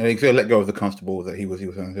 And he's going to let go of the constable that he was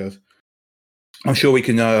saying to us. I'm sure we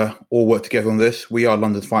can all work together on this. We are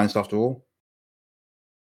London's finest after all.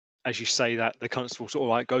 As you say that, the constable sort of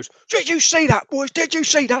like goes, "Did you see that, boys? Did you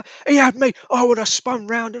see that? He had me. I would have spun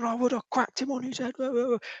round and I would have cracked him on his head."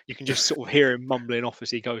 You can just sort of hear him mumbling off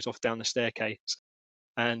as he goes off down the staircase.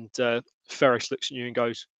 And Ferris looks at you and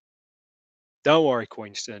goes, "Don't worry,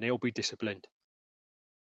 Queenston. He'll be disciplined.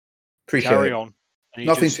 Appreciate Carry it. on." And he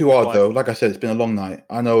Nothing just too sort of hard, though. Like I said, it's been a long night.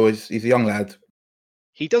 I know he's a young lad.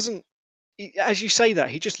 He doesn't. As you say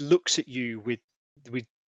that, he just looks at you with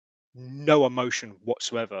no emotion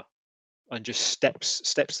whatsoever, and just steps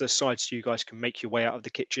to the side so you guys can make your way out of the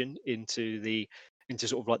kitchen into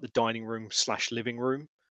sort of like the dining room / living room,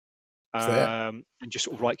 Fair. and just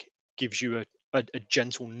sort of like gives you a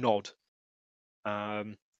gentle nod.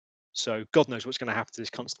 So God knows what's going to happen to this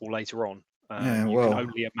constable later on. Yeah, You well. can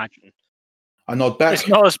only imagine. I nod back. It's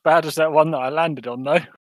not as bad as that one that I landed on, though.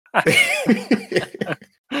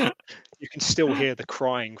 You can still hear the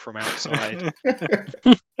crying from outside.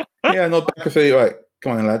 Yeah, nod back and say, "Right,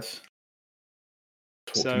 come on, then, lads.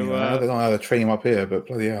 Talk to me. So I don't know how to train him up here, but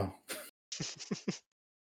bloody hell."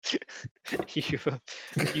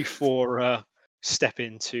 you four step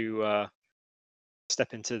into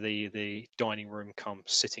the dining room cum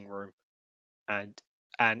sitting room, and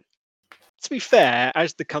to be fair,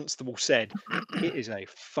 as the constable said, it is a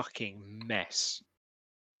fucking mess.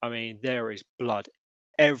 I mean, there is blood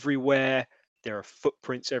everywhere. There are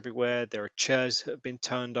footprints everywhere. There are chairs that have been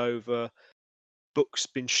turned over. Books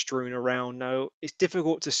been strewn around. Now, it's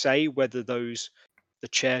difficult to say whether the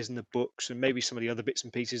chairs and the books and maybe some of the other bits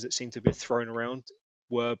and pieces that seem to be thrown around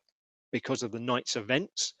were because of the night's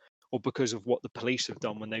events or because of what the police have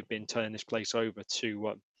done when they've been turning this place over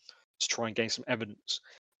to try and gain some evidence.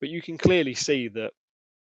 But you can clearly see that,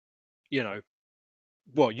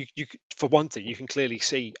 well, you for one thing, you can clearly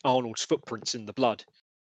see Arnold's footprints in the blood.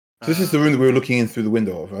 So this is the room that we were looking in through the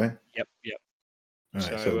window of, right? Yep. All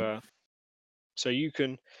right, So you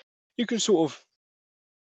can sort of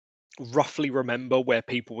roughly remember where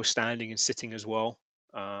people were standing and sitting as well.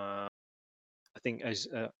 I think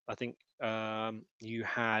you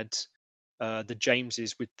had the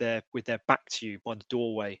Jameses with their back to you by the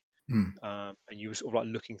doorway, and you were sort of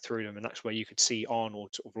like looking through them, and that's where you could see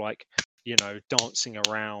Arnold sort of like dancing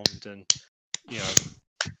around, and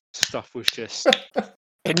stuff was just.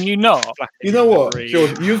 Can you not? you know what,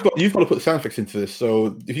 George? You've got to put sound effects into this.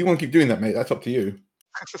 So if you want to keep doing that, mate, that's up to you.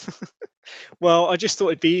 Well, I just thought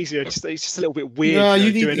it'd be easier. It's just a little bit weird. No,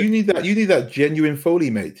 you need that genuine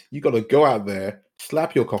Foley, mate. You got to go out there,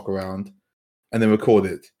 slap your cock around, and then record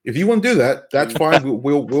it. If you want to do that, that's fine.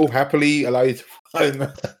 We'll happily allow you to find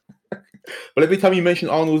that. But every time you mention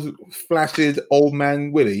Arnold's flaccid old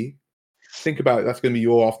man Willie, think about it. That's going to be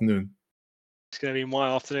your afternoon. It's going to be my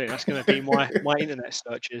afternoon. That's going to be my internet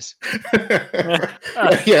searches. Yeah,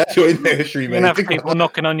 that's your internet history, mate. You're going to have people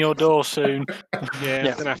knocking on your door soon. Yeah,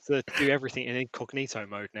 I'm going to have to do everything in incognito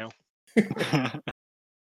mode now.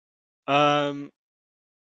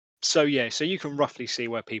 So you can roughly see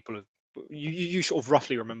where people have. You sort of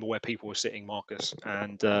roughly remember where people were sitting, Marcus,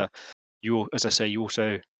 and you, as I say, you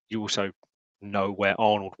also know where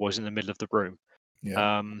Arnold was in the middle of the room.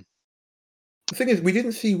 Yeah. The thing is, we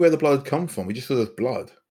didn't see where the blood had come from. We just saw there was blood.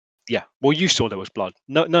 Yeah. Well, you saw there was blood.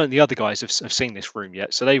 No, none of the other guys have seen this room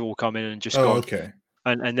yet, so they've all come in and just Oh, gone. okay.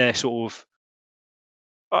 And they're sort of.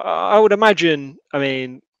 I would imagine. I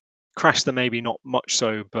mean, Craster maybe not much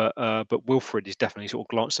so, but Wilfred is definitely sort of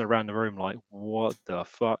glancing around the room like, what the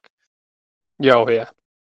fuck? Yeah, yeah.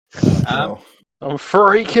 No. I'm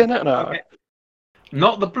freaking it now. Okay.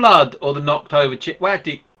 Not the blood or the knocked over chick.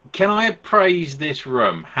 Can I appraise this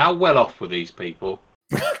room? How well off were these people?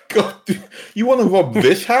 God, you want to rob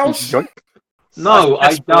this house? No,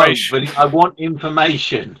 I don't. Desperation. But I want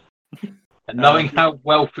information. And knowing how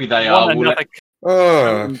wealthy they are, Want will another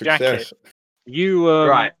Oh, Jacket. success. You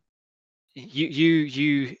right.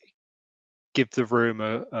 You give the room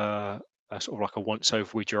a sort of like a once over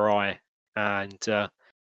with your eye, and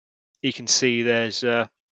you can see there's a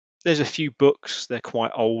few books. They're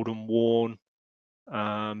quite old and worn.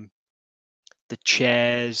 The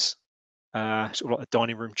chairs, sort of like the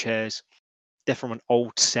dining room chairs, they're from an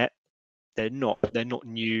old set. They're not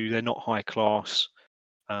new. They're not high class.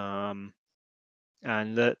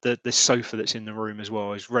 And the sofa that's in the room as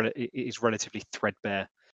well is relatively threadbare.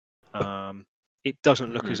 It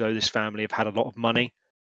doesn't look as though this family have had a lot of money.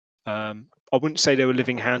 I wouldn't say they were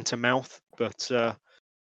living hand to mouth, but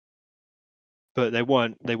they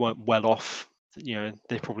weren't well off. You know,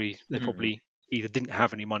 they probably either didn't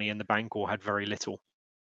have any money in the bank or had very little.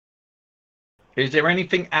 Is there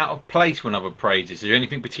anything out of place when I've appraised this? Is there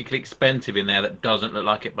anything particularly expensive in there that doesn't look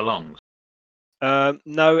like it belongs?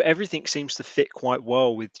 No, everything seems to fit quite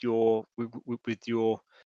well with your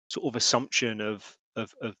sort of assumption of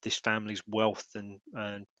this family's wealth and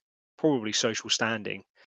probably social standing.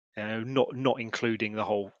 Not including the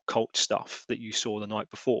whole cult stuff that you saw the night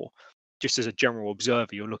before. Just as a general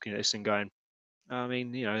observer, you're looking at this and going, I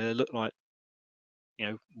mean, you know, they look like, you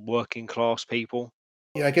know, working class people.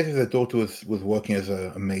 Yeah, I guess if their daughter was working as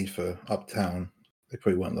a maid for uptown, they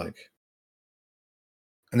probably weren't like.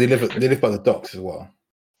 And they live by the docks as well.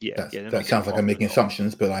 Yeah, that sounds like I'm making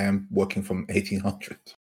assumptions, but I am working from 1800.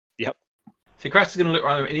 Yep. So Craster's going to look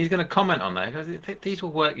around and he's going to comment on that. Because these were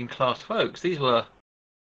working class folks. These were,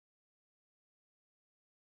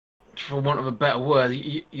 for want of a better word,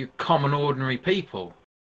 you common ordinary people.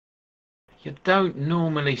 You don't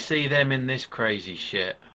normally see them in this crazy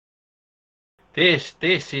shit. This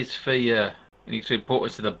is for your. You need to report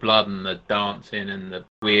us to the blood and the dancing and the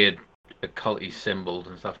weird occulty symbols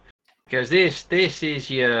and stuff. Because this is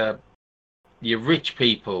your rich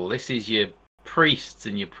people. This is your priests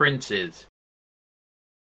and your princes.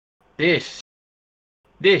 This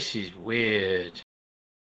is weird.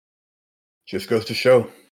 Just goes to show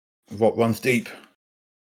what runs deep.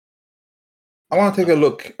 I want to take a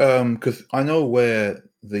look because I know where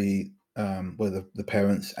the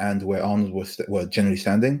parents and where Arnold were generally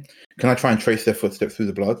standing. Can I try and trace their footsteps through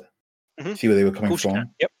the blood? Mm-hmm. See where they were coming from?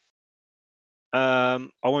 Yep. I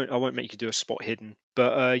won't make you do a spot hidden,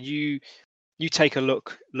 but you take a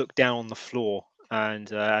look down on the floor,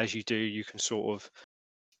 and as you do, you can sort of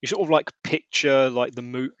like picture like the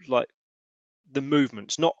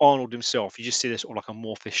movements, not Arnold himself. You just see this sort of like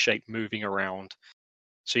amorphous shape moving around.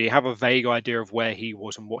 So you have a vague idea of where he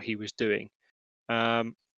was and what he was doing.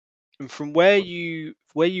 And from where you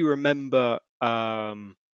remember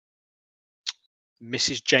Mrs.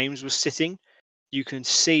 James was sitting, you can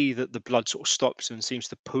see that the blood sort of stops and seems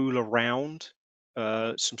to pool around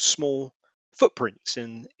some small footprints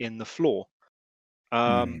in the floor.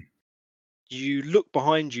 You look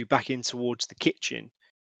behind you back in towards the kitchen,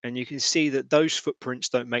 and you can see that those footprints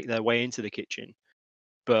don't make their way into the kitchen,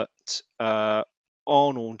 but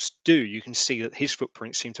Arnold's do. You can see that his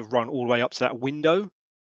footprints seem to run all the way up to that window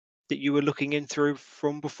that you were looking in through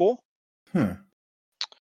from before.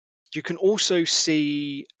 You can also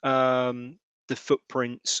see the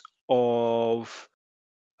footprints of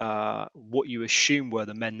what you assume were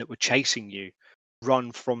the men that were chasing you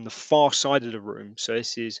run from the far side of the room. So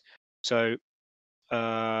this is as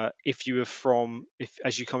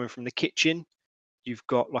you come in from the kitchen, you've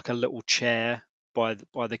got like a little chair by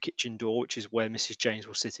the kitchen door, which is where Mrs. James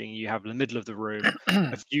was sitting. You have the middle of the room,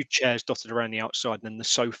 a few chairs dotted around the outside, and then the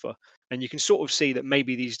sofa. And you can sort of see that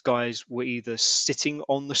maybe these guys were either sitting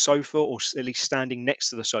on the sofa or at least standing next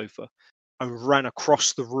to the sofa and ran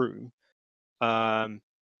across the room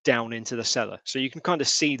down into the cellar. So you can kind of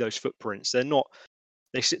see those footprints. They're not.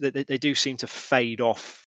 They do seem to fade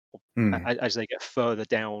off as they get further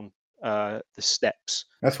down the steps.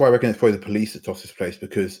 That's why I reckon it's probably the police that tossed this place,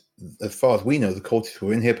 because as far as we know, the cultists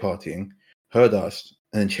were in here partying, heard us,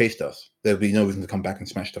 and then chased us. There'd be no reason to come back and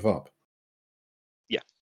smash stuff up. Yeah,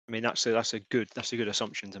 I mean that's a good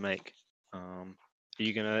assumption to make. Are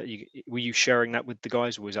you gonna? Were you sharing that with the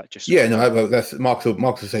guys, or was that just? Yeah, no, that's Mark.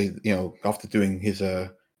 Mark will say, after doing his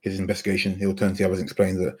investigation, he'll turn to the others and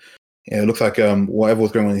explain that. It looks like whatever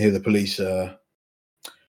was going on here, the police, the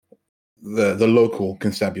local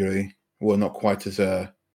constabulary were not quite as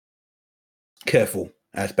careful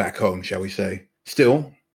as back home, shall we say.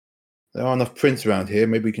 Still, there are enough prints around here.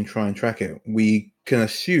 Maybe we can try and track it. We can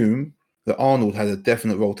assume that Arnold had a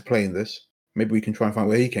definite role to play in this. Maybe we can try and find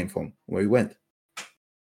where he came from, where he went.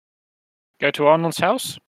 Go to Arnold's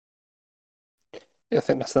house? Yeah, I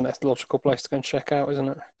think that's the next logical place to go and check out, isn't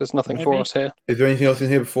it? There's nothing for us here. Is there anything else in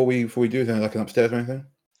here before we do anything, like an upstairs or anything?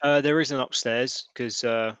 There is an upstairs because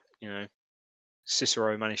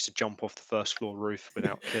Cicero managed to jump off the first floor roof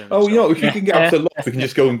without killing himself. If we can get up to the loft, we can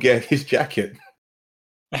just go and get his jacket.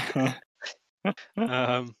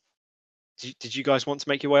 Did you guys want to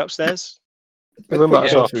make your way upstairs? We might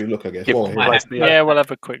as well look, I guess. Yeah, we'll have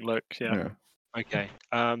a quick look. Yeah. Okay.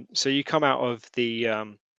 So you come out of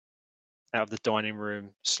the dining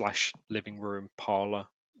room / living room parlor.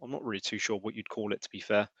 I'm not really too sure what you'd call it, to be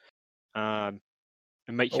fair. And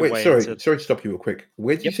make your way. Sorry to stop you real quick.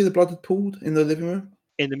 Where did you see the blood had pooled in the living room?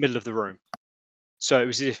 In the middle of the room. So it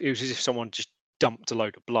was as if someone just dumped a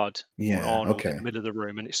load of blood on Arnold in the middle of the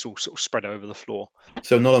room, and it's all sort of spread over the floor.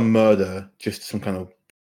 So not a murder, just some kind of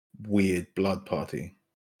weird blood party.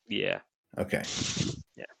 Yeah. Okay.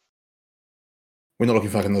 Yeah. We're not looking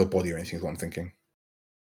for like another body or anything, is what I'm thinking.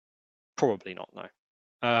 Probably not.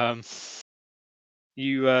 No.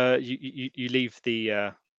 You leave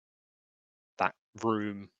the that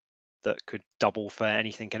room that could double for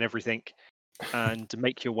anything and everything, and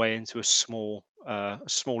make your way into a small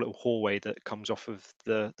little hallway that comes off of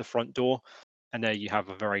the front door, and there you have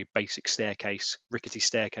a very basic rickety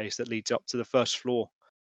staircase that leads up to the first floor.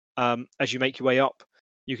 As you make your way up,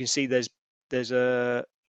 you can see there's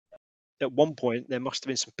at one point there must have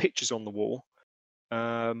been some pictures on the wall,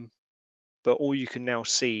 but all you can now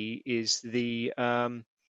see is the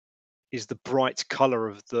bright color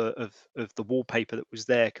of the wallpaper that was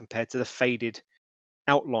there compared to the faded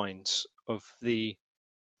outlines of the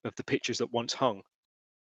pictures that once hung.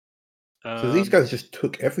 So these guys just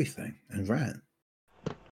took everything and ran.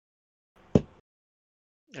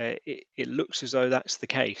 It looks as though that's the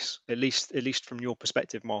case, at least from your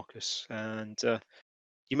perspective, Marcus. And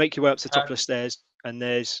you make your way up to the top of the stairs, and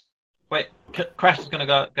there's. Wait, Craster's going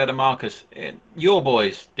to go to Marcus. Your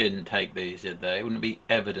boys didn't take these, did they? Wouldn't it be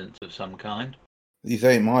evidence of some kind? These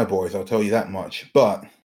ain't my boys, I'll tell you that much. But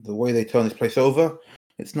the way they turn this place over,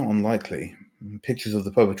 it's not unlikely. Pictures of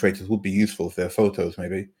the perpetrators would be useful if they're photos,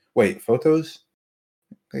 maybe. Wait, photos?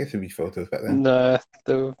 I guess it'd be photos back then. No,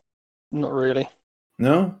 not really.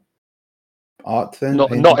 No? Art then?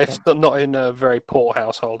 Not in a very poor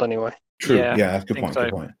household, anyway. True. Yeah, that's a good point. So.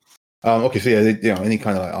 Good point. Okay, so yeah, any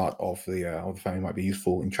kind of like art of the family might be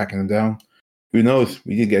useful in tracking them down. Who knows?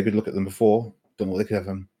 We did get a good look at them before. Don't know what they could have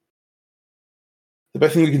them. The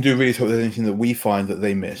best thing we can do really is hope there's anything that we find that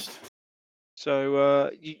they missed. So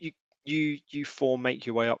you four make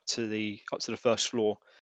your way up to the first floor,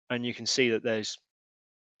 and you can see that there's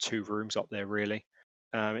 2 rooms up there. Really,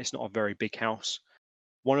 it's not a very big house.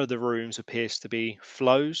 One of the rooms appears to be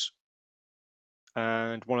Flo's,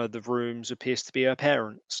 and one of the rooms appears to be her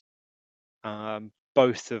parents.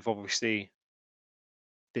 Both have obviously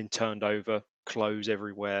been turned over, clothes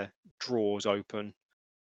everywhere, drawers open,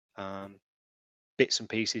 bits and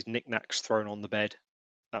pieces, knickknacks thrown on the bed,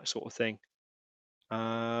 that sort of thing.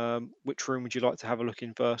 Which room would you like to have a look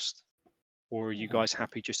in first? Or are you guys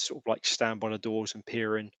happy just to sort of like stand by the doors and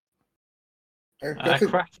peer in? Craster's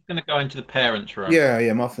going to go into the parents' room.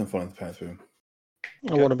 Yeah, Martin will into the parents' room.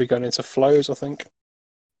 I want to be going into Flo's, I think.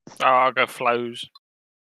 Oh, I'll go Flo's.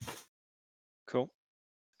 Cool.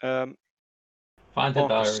 Find the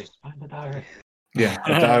diary. Find the diary. Yeah,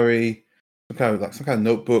 a diary, some kind of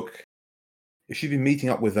notebook. If she'd been meeting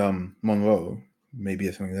up with Monroe, maybe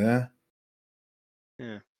there's something there.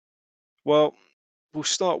 Yeah. Well, we'll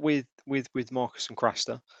start with Marcus and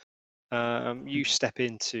Craster. You step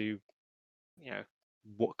into,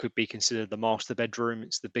 what could be considered the master bedroom.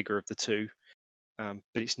 It's the bigger of the 2, but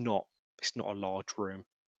it's not a large room,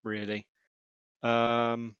 really.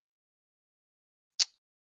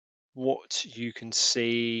 What you can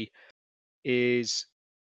see is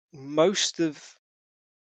most of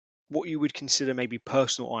what you would consider maybe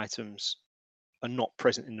personal items are not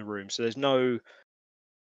present in the room. So there's no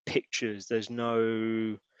pictures, there's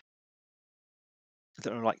no, I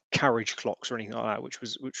don't know, like carriage clocks or anything like that, which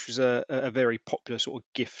was a very popular sort of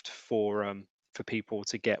gift for people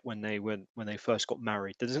to get when they first got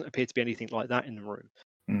married. There doesn't appear to be anything like that in the room.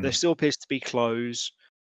 There still appears to be clothes.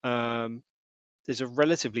 there's a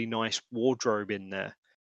relatively nice wardrobe in there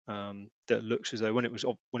that looks as though when it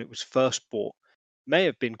was first bought may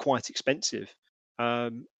have been quite expensive.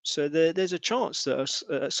 So there's a chance that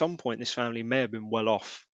at some point this family may have been well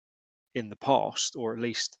off in the past, or at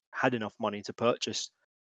least had enough money to purchase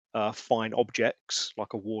fine objects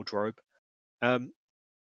like a wardrobe. But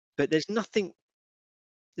there's nothing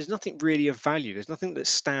really of value. There's nothing that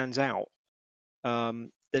stands out.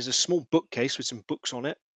 There's a small bookcase with some books on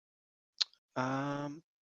it. But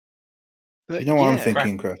You know what I'm yeah,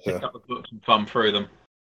 thinking, Pick Craster? up the books and thumb through them.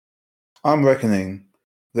 I'm reckoning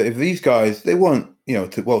that if these guys, they weren't,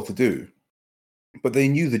 to do, but they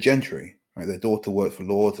knew the gentry, right? Their daughter worked for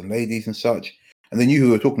lords and ladies and such, and they knew who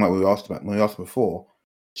we were talking about when we asked before.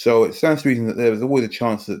 So it stands to reason that there was always a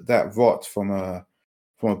chance that rot from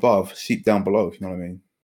above seeped down below, if you know what I mean.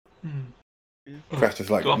 Craster's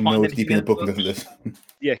like Do I find nose anything deep in the in book the and doesn't listen.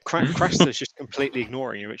 Yeah, Craster's just completely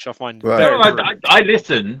ignoring you, which I find Right. very No, rude. I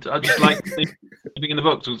listened. I just like something in the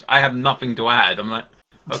books. I have nothing to add. I'm like,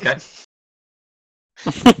 okay,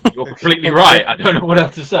 you're completely right. I don't know what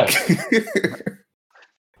else to say.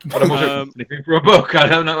 But I'm also looking for a book. I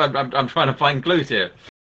don't know. I'm trying to find clues here.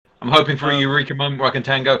 I'm hoping for a eureka moment where I can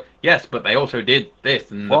turn and go, yes, but they also did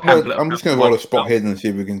this. And Well, the pamphlet I'm just going to roll a spot hidden and see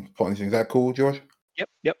if we can spot anything. Is that cool, George?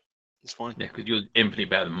 Yep, it's fine. Yeah, because you're infinitely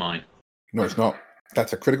better than mine. No, it's not.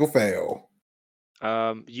 That's a critical fail.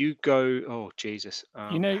 You go. Oh Jesus!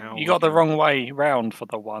 You got the wrong way round for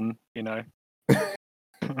the one.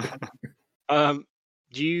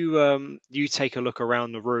 You take a look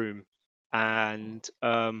around the room, and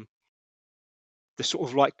the sort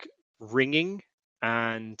of like ringing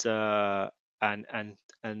and the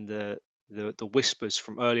whispers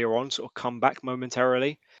from earlier on sort of come back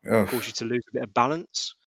momentarily, Oh, cause you to lose a bit of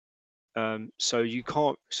balance. So you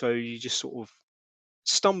can't. So you just sort of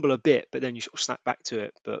stumble a bit, but then you sort of snap back to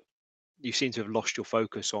it. But you seem to have lost your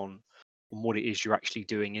focus on what it is you're actually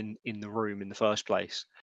doing in the room in the first place.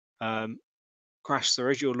 Craster,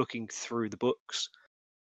 as you're looking through the books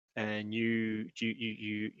and you're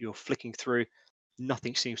flicking through,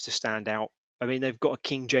 nothing seems to stand out. I mean, they've got a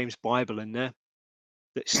King James Bible in there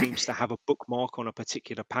that seems to have a bookmark on a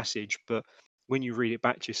particular passage, but when you read it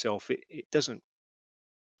back to yourself, it doesn't.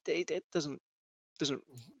 It doesn't.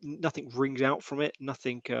 Nothing rings out from it.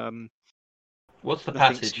 Nothing. What's the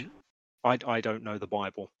nothing's- passage? I don't know the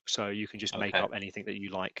Bible, so you can just make Okay. up anything that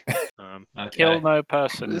you like. Okay. Kill no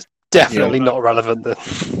person. Definitely Yeah. not relevant then.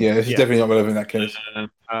 yeah, this is Yeah. definitely not relevant in that case.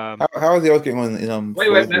 How are the odds getting on in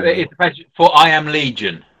Wait, no, it's the passage for I am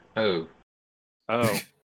Legion. Oh. Oh.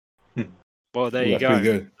 Well, there Ooh, you that's go. pretty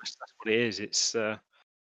good. That's what it is. It's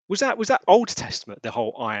was that Old Testament, the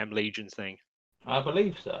whole I am Legion thing? I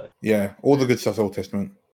believe so. Yeah, all the good stuff's Old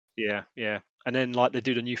Testament. Yeah. And then like they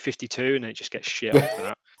do the new 52, and it just gets shit after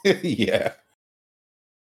that. Yeah.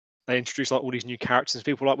 They introduce like all these new characters, and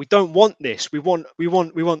people are like, we don't want this. We want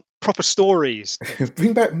proper stories.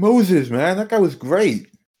 Bring back Moses, man. That guy was great.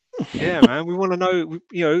 Yeah, man. We want to know,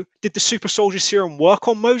 did the super soldier serum work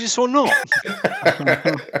on Moses or not?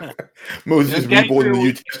 Moses is reborn in the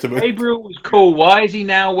New Testament. Gabriel was cool. Why is he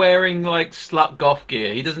now wearing like slut goth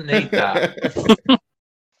gear? He doesn't need that.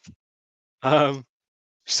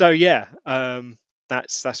 So yeah,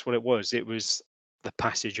 that's what it was. It was the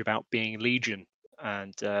passage about being Legion,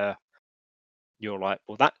 and you're like,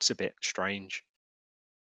 well, that's a bit strange.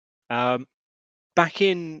 Back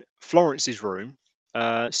in Florence's room,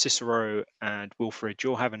 Cicero and Wilfred,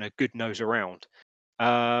 you're having a good nose around.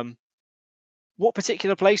 What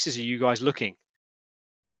particular places are you guys looking?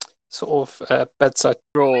 Sort of bedside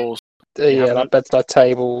Drawers. have a like look. bedside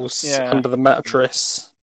tables, Yeah. under the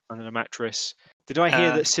mattress. Under the mattress. Did I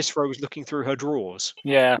hear that Cicero was looking through her drawers?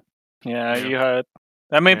 Yeah, Yeah. you heard.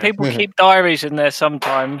 I mean, Yeah. people keep diaries in there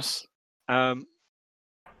sometimes. Yeah,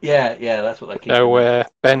 that's what they keep. Know where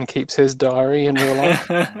Ben keeps his diary in real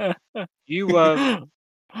life. You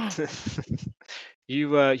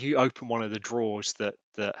you open one of the drawers that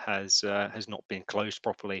has not been closed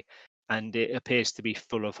properly, and it appears to be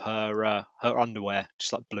full of her underwear,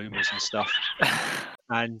 just like bloomers and stuff.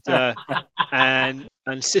 And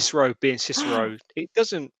Cicero, being Cicero, it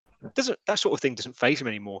doesn't that sort of thing doesn't faze him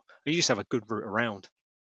anymore. You just have a good route around.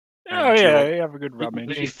 Oh And yeah, you're you have a good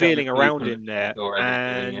rummage. You're feeling around in there,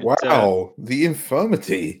 and Wow, the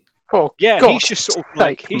infirmity. Oh, yeah, God he's just sort of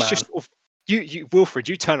like sake, just sort of you Wilfred,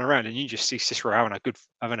 you turn around and you just see Cicero having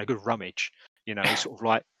a good rummage. He's sort of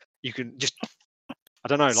like you can just I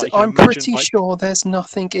don't know, like you can I'm imagine, pretty like, sure there's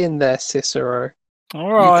nothing in there, Cicero. All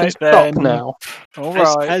You right, can stop then. now. All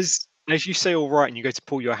right. as you say all right and you go to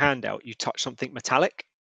pull your hand out, you touch something metallic.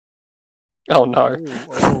 Oh no.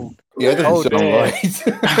 Ooh. Yeah, that Oh, doesn't sound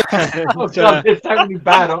dear. right. Oh god, there's so many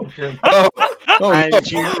bad options. oh, And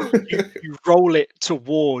no. you roll it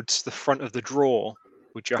towards the front of the drawer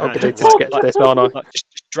with your I'll hand, get to like, sketch this, aren't I? like just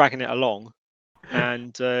dragging it along.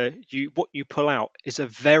 And what you pull out is a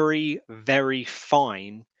very, very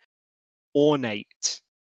fine, ornate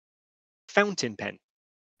fountain pen.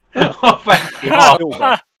 Oh, thank in God.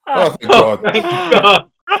 silver. Oh, thank Oh, God. thank God.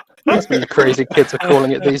 That's what you crazy kids are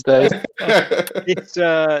calling it these days. It's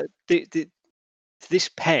this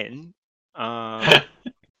pen. I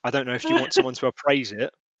don't know if you want someone to appraise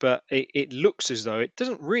it, but it looks as though it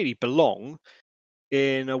doesn't really belong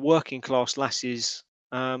in a working class lass's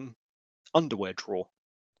underwear drawer.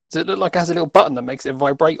 Does it look like it has a little button that makes it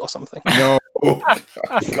vibrate or something? No.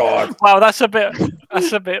 God. Wow, that's a bit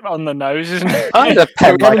on the nose, isn't it? I had a Yeah,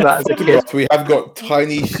 pen we like haven't that as a kid. photographed, we have got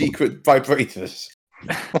tiny secret vibrators.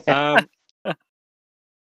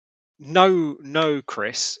 No,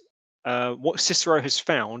 Chris. What Cicero has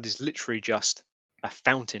found is literally just a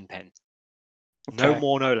fountain pen. No Okay.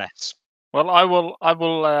 more, no less. Well, I will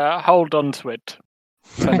hold on to it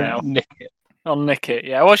for now. Nick it. I'll nick it.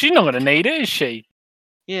 Yeah. Well, she's not going to need it, is she?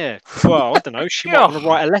 Yeah. Well, I don't know. She might want to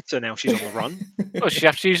write a letter now she's on the run. Well, she'll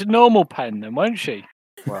have to use a normal pen then, won't she?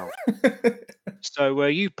 Well. So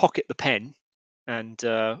you pocket the pen, and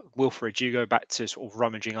Wilfred, you go back to sort of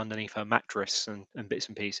rummaging underneath her mattress and bits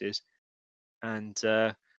and pieces, and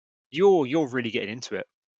you're really getting into it.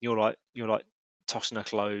 You're like tossing her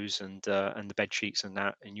clothes and the bed sheets and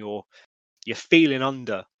that, and you're feeling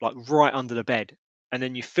under, like right under the bed, and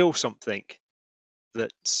then you feel something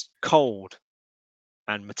that's cold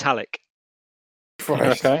and metallic,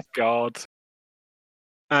 Christ. Okay. God,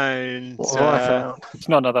 and What have I found? it's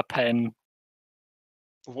not another pen.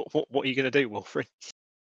 what are you going to do, Wilfred?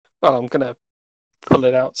 Well, I'm going to pull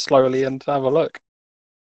it out slowly and have a look.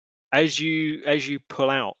 As you pull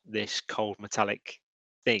out this cold metallic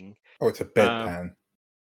thing, Oh, it's a bedpan.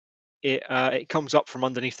 it comes up from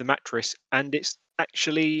underneath the mattress, and it's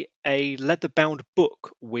actually a leather-bound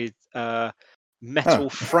book with metal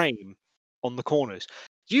frame on the corners.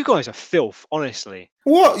 You guys are filth, honestly.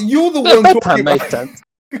 What? You're the The one bedpan talking made about... sense.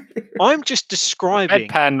 I'm just describing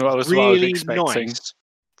Bedpan was what I was really expecting. nice,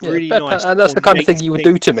 Yeah, really bedpan, nice, and that's the kind of thing ornate you would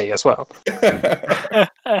do to things. me as well.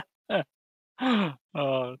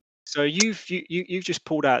 Oh, So you've just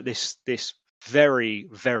pulled out this very,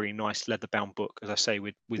 very nice leather-bound book, as I say,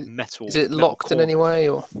 with metal. Is it metal locked in any way,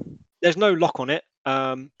 or There's no lock on it.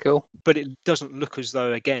 cool? But it doesn't look as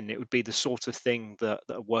though, again, it would be the sort of thing that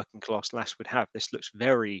a working class lass would have. This looks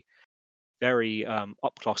very, very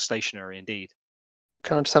up class stationery indeed.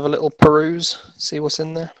 Can I just have a little peruse, see what's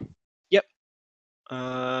in there? Yep.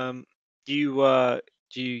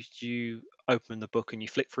 You open the book and you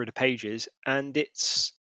flick through the pages, and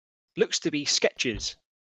it's looks to be sketches,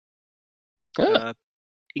 Ah,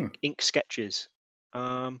 ink sketches.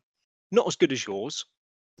 Not as good as yours,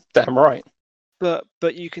 damn right. but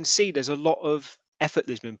you can see there's a lot of effort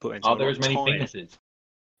that's been put into. Are a there lot as of many time. penises?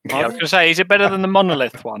 yeah, I was going to say, is it better than the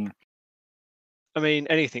monolith one? I mean,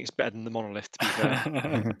 anything's better than the monolith, to be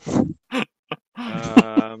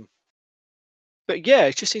fair. But yeah,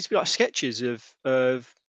 it just seems to be like sketches of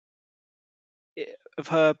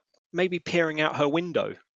her maybe peering out her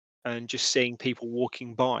window and just seeing people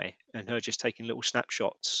walking by, and her just taking little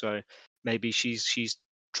snapshots. So maybe she's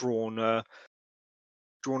drawn a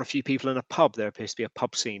few people in a pub. There appears to be a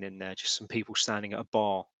pub scene in there, just some people standing at a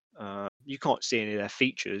bar. You can't see any of their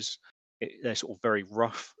features. They're sort of very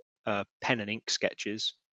rough pen and ink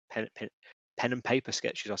sketches, pen and paper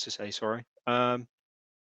sketches, I should say. Sorry.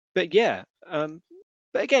 But yeah,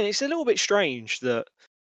 but again, it's a little bit strange that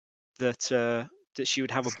she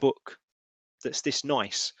would have a book that's this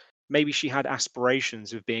nice. Maybe she had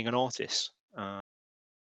aspirations of being an artist. What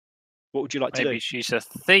would you like to Maybe do? she's a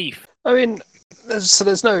thief. I mean,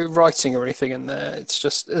 there's no writing or anything in there. It's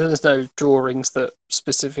just there's no drawings that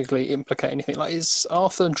specifically implicate anything. Like, is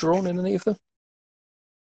Arthur drawn in any of them?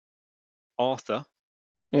 Arthur.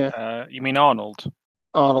 You mean Arnold?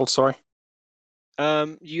 Arnold, sorry.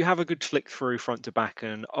 You have a good flick through front to back,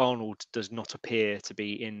 and Arnold does not appear to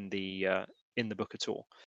be in the book at all.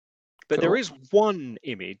 But there Cool. is one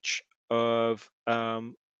image of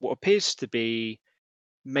what appears to be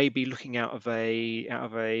maybe looking out of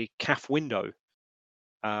a caff window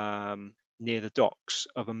near the docks,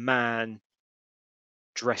 of a man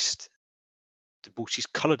dressed. Well, she's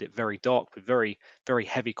coloured it very dark with very, very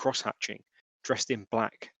heavy cross hatching, dressed in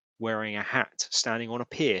black, wearing a hat, standing on a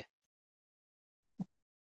pier.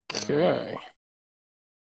 Okay.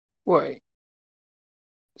 Wait.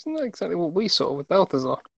 Isn't that exactly what we saw with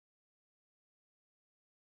Balthazar?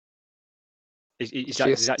 Is She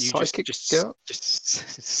a that you psychic just girl? just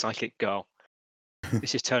psychic girl?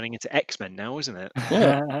 This is turning into X-Men now, isn't it?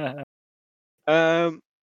 Yeah.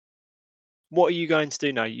 What are you going to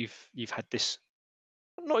do now? You've had this,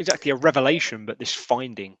 not exactly a revelation, but this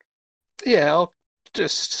finding. Yeah, I'll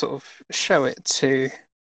just sort of show it to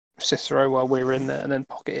Cicero while we're in there and then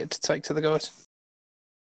pocket it to take to the guys.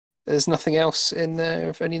 There's nothing else in there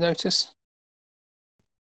of any notice?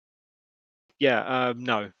 Yeah,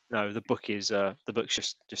 no, the book is the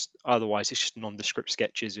book's just otherwise it's just nondescript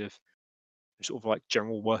sketches of sort of like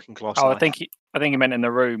general working class Oh, I life. think he meant in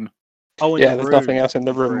the room. Oh, in Yeah, the there's room. nothing else in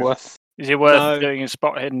the room worth. Is it worth No. doing a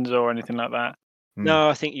spot hiddens or anything like that? No,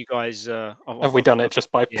 I think you guys Have we done it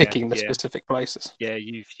just by yeah, picking the yeah. specific places? Yeah,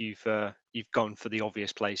 you've gone for the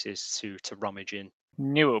obvious places to rummage in.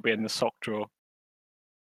 Knew it'll be in the sock drawer.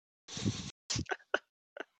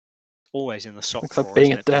 Always in the sock Looks like drawer,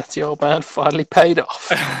 being isn't a it? dirty old man finally paid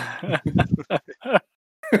off.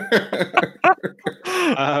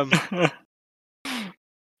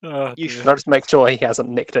 Oh, You dear. Can I just make sure he hasn't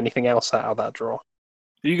nicked anything else out of that drawer?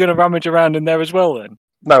 Are you going to rummage around in there as well then?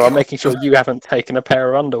 No, I'm making sure you haven't taken a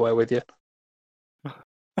pair of underwear with you.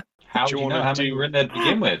 How Do do you you know wanna how many do- were in there to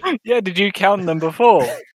begin with? Yeah, did you count them before?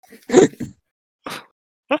 You've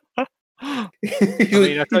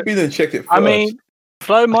been and checked it first. I mean,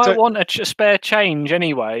 Flo might don't- want a spare change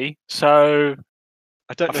anyway, so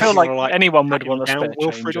I don't I know feel if you like want to anyone pat would want a him down, spare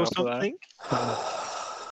Wilfred, change or after that.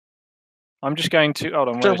 something. I'm just going to hold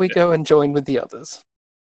on. Where Shall is we it? go and join with the others?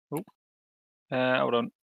 Hold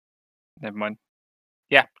on. Never mind.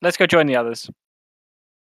 Yeah, let's go join the others.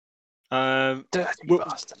 Dirty Wil-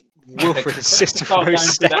 bastard. Wilfred and Start Cicero going through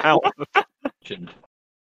step that out. mentioned.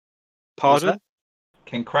 What was Pardon?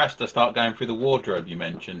 Can Craster start going through the wardrobe you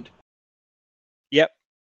mentioned? Yep.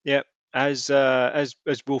 As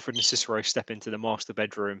Wilfred and Cicero step into the master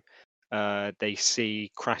bedroom, they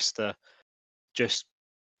see Craster just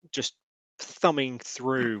thumbing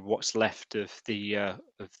through what's left of the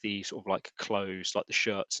sort of like clothes, like the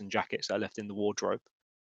shirts and jackets that are left in the wardrobe.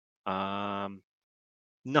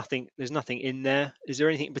 There's nothing in there. Is there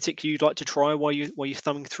anything in particular you'd like to try while you're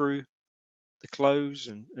thumbing through the clothes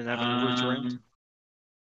and having a root around?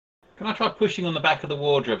 Can I try pushing on the back of the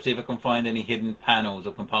wardrobe, see if I can find any hidden panels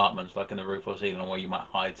or compartments, like in the roof or ceiling, where you might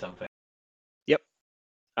hide something? Yep.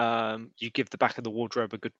 You give the back of the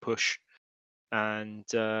wardrobe a good push, and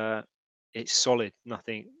it's solid.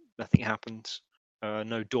 Nothing happens.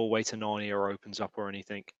 No doorway to Narnia opens up or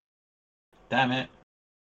anything. Damn it.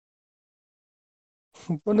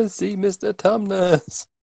 Want to see Mr. Tumnus?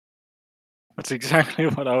 That's exactly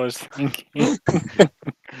what I was thinking.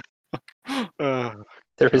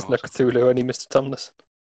 There is no God. Cthulhu, only Mr. Tumnus.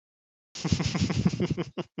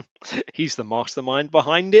 He's the mastermind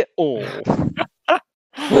behind it all.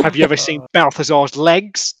 Have you ever seen Balthazar's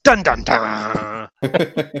legs? Dun dun dun.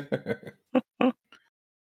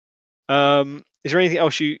 Is there anything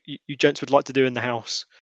else you gents would like to do in the house?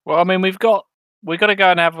 Well, I mean, we've got to go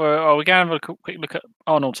and have a quick look at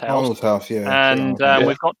Arnold's house, Arnold's house, yeah. and Yeah.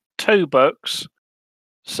 we've got 2 books.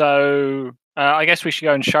 So I guess we should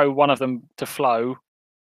go and show one of them to Flo,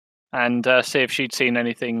 and see if she'd seen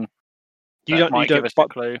anything that might give us a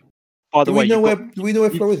clue. By the Do way, we know where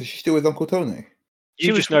Flo is? Is she still with Uncle Tony?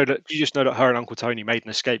 you just know that her and Uncle Tony made an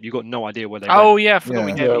escape. You've got no idea where they Oh went. yeah, I forgot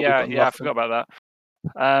we Yeah. did. Yeah, we Yeah, got yeah, I nothing. forgot about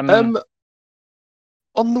that.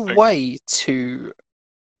 On the Okay. way to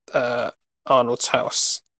Arnold's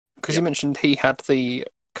house, because you mentioned he had the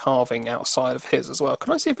carving outside of his as well.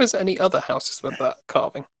 Can I see if there's any other houses with that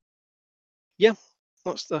carving?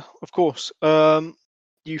 Of course.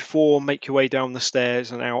 You 4 make your way down the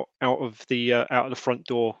stairs and out of the front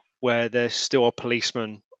door, where there's still a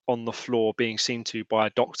policeman on the floor being seen to by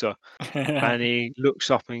a doctor, and he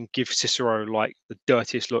looks up and gives Cicero like the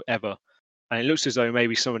dirtiest look ever, and it looks as though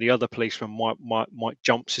maybe some of the other policemen might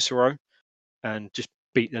jump Cicero and just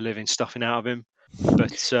beat the living stuffing out of him.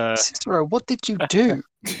 But Cicero, what did you do?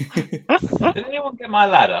 Did anyone get my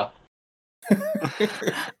ladder?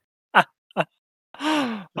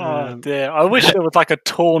 Oh dear! I wish there was like a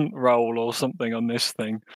taunt roll or something on this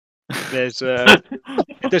thing. there's it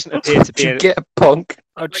doesn't appear to Did be you get a punk?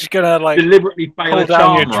 I'm just gonna like Deliberately fail pull a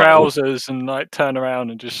down your charm roll. trousers and like turn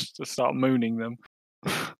around and just start mooning them.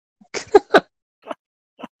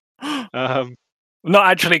 um, I'm not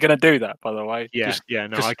actually gonna do that, by the way. yeah, Just- yeah,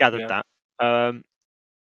 no, just- I gathered yeah. that.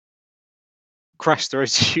 Craster,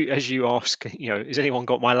 as you ask, has anyone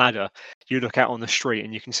got my ladder? You look out on the street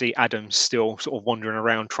and you can see Adam still sort of wandering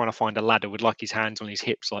around trying to find a ladder with like his hands on his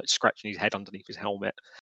hips, like scratching his head underneath his helmet.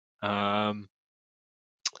 And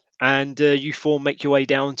you 4 make your way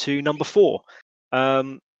down to number 4.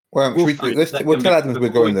 Well, we'll tell Adams we're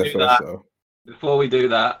going there first, though. Before we do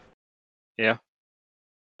that. Yeah.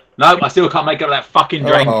 No, I still can't make up that fucking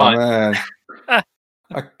drain pipe. Man.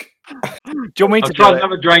 Do you want me to try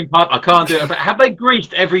another drain pipe? I can't do it. But have they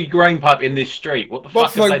greased every drain pipe in this street? What the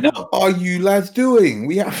fuck have they done? What are you lads doing?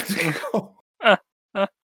 We have to go.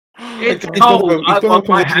 It's cold. He's got a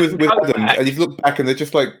conversation with Adams, and he's looked back, and they're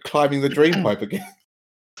just like climbing the drain pipe again.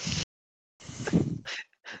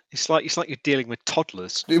 It's like you're dealing with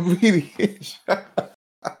toddlers. It really is. I've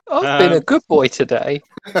been a good boy today.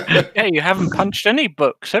 Yeah, you haven't punched any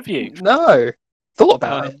books, have you? No. Thought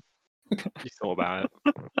about it. You thought about it.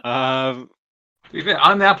 I'm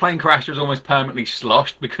now playing Craster as almost permanently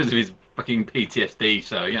sloshed because of his fucking PTSD,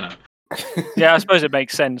 so, you know. Yeah, I suppose it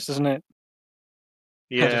makes sense, doesn't it?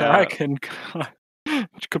 Yeah. I can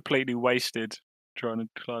completely wasted trying to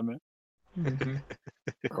climb it.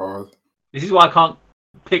 God. This is why I can't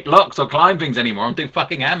pick locks or climb things anymore. I'm too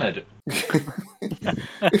fucking hammered.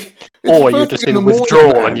 Or you're just in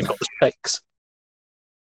withdrawal and you've got the shakes.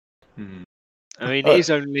 I mean, it is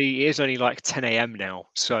only like 10 a.m. now,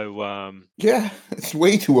 so yeah, it's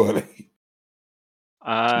way too early.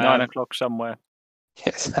 9 o'clock somewhere.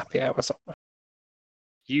 Yes, happy hour somewhere.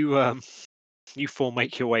 You four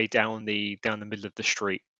make your way down the middle of the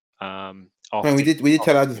street. We did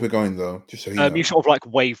tell Adams we're going though, just so you know. You sort of like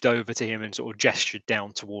waved over to him and sort of gestured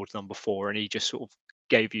down towards number 4, and he just sort of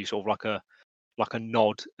gave you sort of like a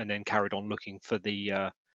nod, and then carried on looking for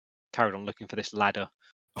this ladder.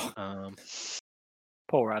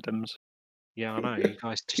 Poor Adams. Yeah, I know. You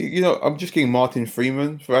guys. I'm just getting Martin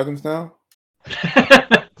Freeman for Adams now.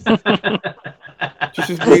 Just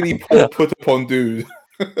this really poor put upon dude.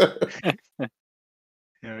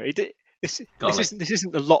 This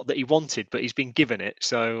isn't the lot that he wanted, but he's been given it.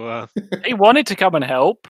 So he wanted to come and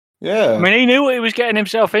help. Yeah, I mean, he knew what he was getting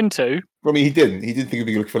himself into. I mean, he didn't. He didn't think he'd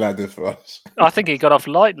be looking for ladders for us. I think he got off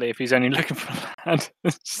lightly if he's only looking for ladders.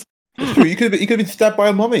 It's true. You could have been stabbed by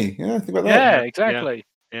a mummy. Yeah, think about that. Yeah, exactly.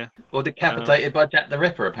 Yeah. Or decapitated by Jack the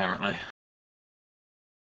Ripper, apparently.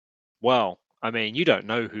 Well, I mean, you don't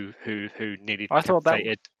know who nearly I thought that.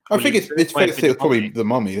 decapitated. I think it's fair to say it's probably the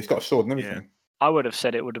mummy. It's got a sword and everything. I would have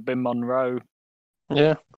said it would have been Monroe.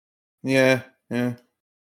 Yeah. Yeah.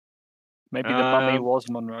 Maybe the mummy was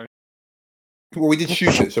Monroe. Well, we did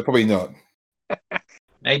shoot it, so probably not.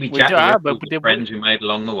 Maybe Jack the Ripper was friends we made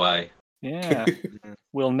along the way. Yeah.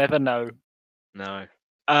 We'll never know. No.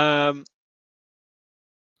 Arnold's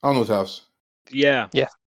house. Yeah. Yeah.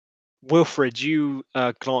 Wilfred, you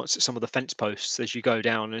glance at some of the fence posts as you go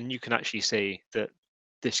down, and you can actually see that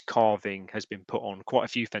this carving has been put on quite a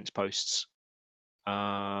few fence posts.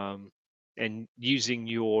 And using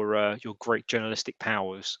your great journalistic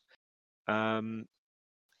powers,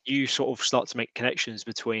 you sort of start to make connections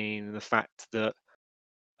between the fact that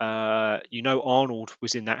Arnold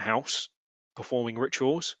was in that house performing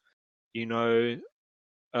rituals. The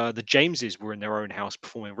Jameses were in their own house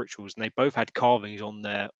performing rituals, and they both had carvings on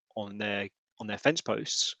their fence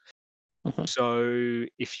posts. Mm-hmm. So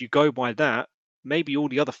if you go by that, maybe all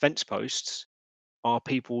the other fence posts are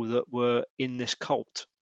people that were in this cult.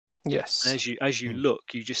 Yes. And as you look,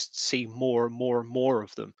 you just see more and more and more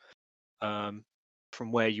of them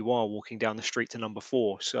from where you are walking down the street to number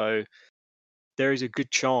 4. So there is a good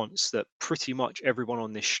chance that pretty much everyone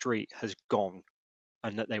on this street has gone,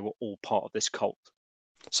 and that they were all part of this cult.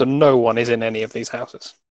 So no one is in any of these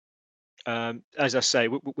houses. As I say,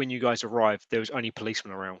 when you guys arrived, there was only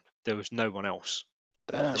policemen around. There was no one else.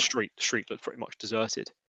 Damn. The street looked pretty much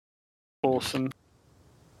deserted. Awesome.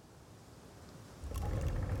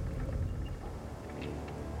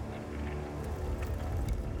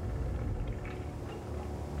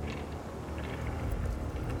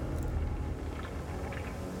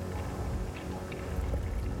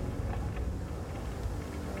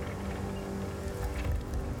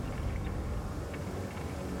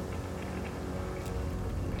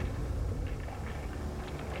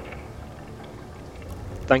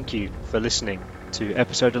 Thank you for listening to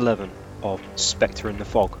episode 11 of Spectre in the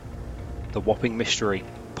Fog, The Wapping Mystery,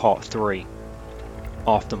 Part 3,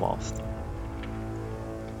 Aftermath.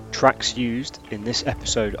 Tracks used in this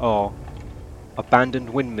episode are Abandoned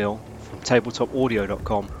Windmill from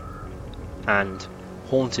tabletopaudio.com and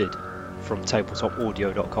Haunted from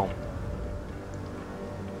tabletopaudio.com.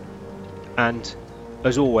 And,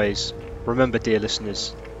 as always, remember, dear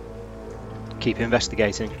listeners, keep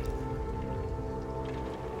investigating.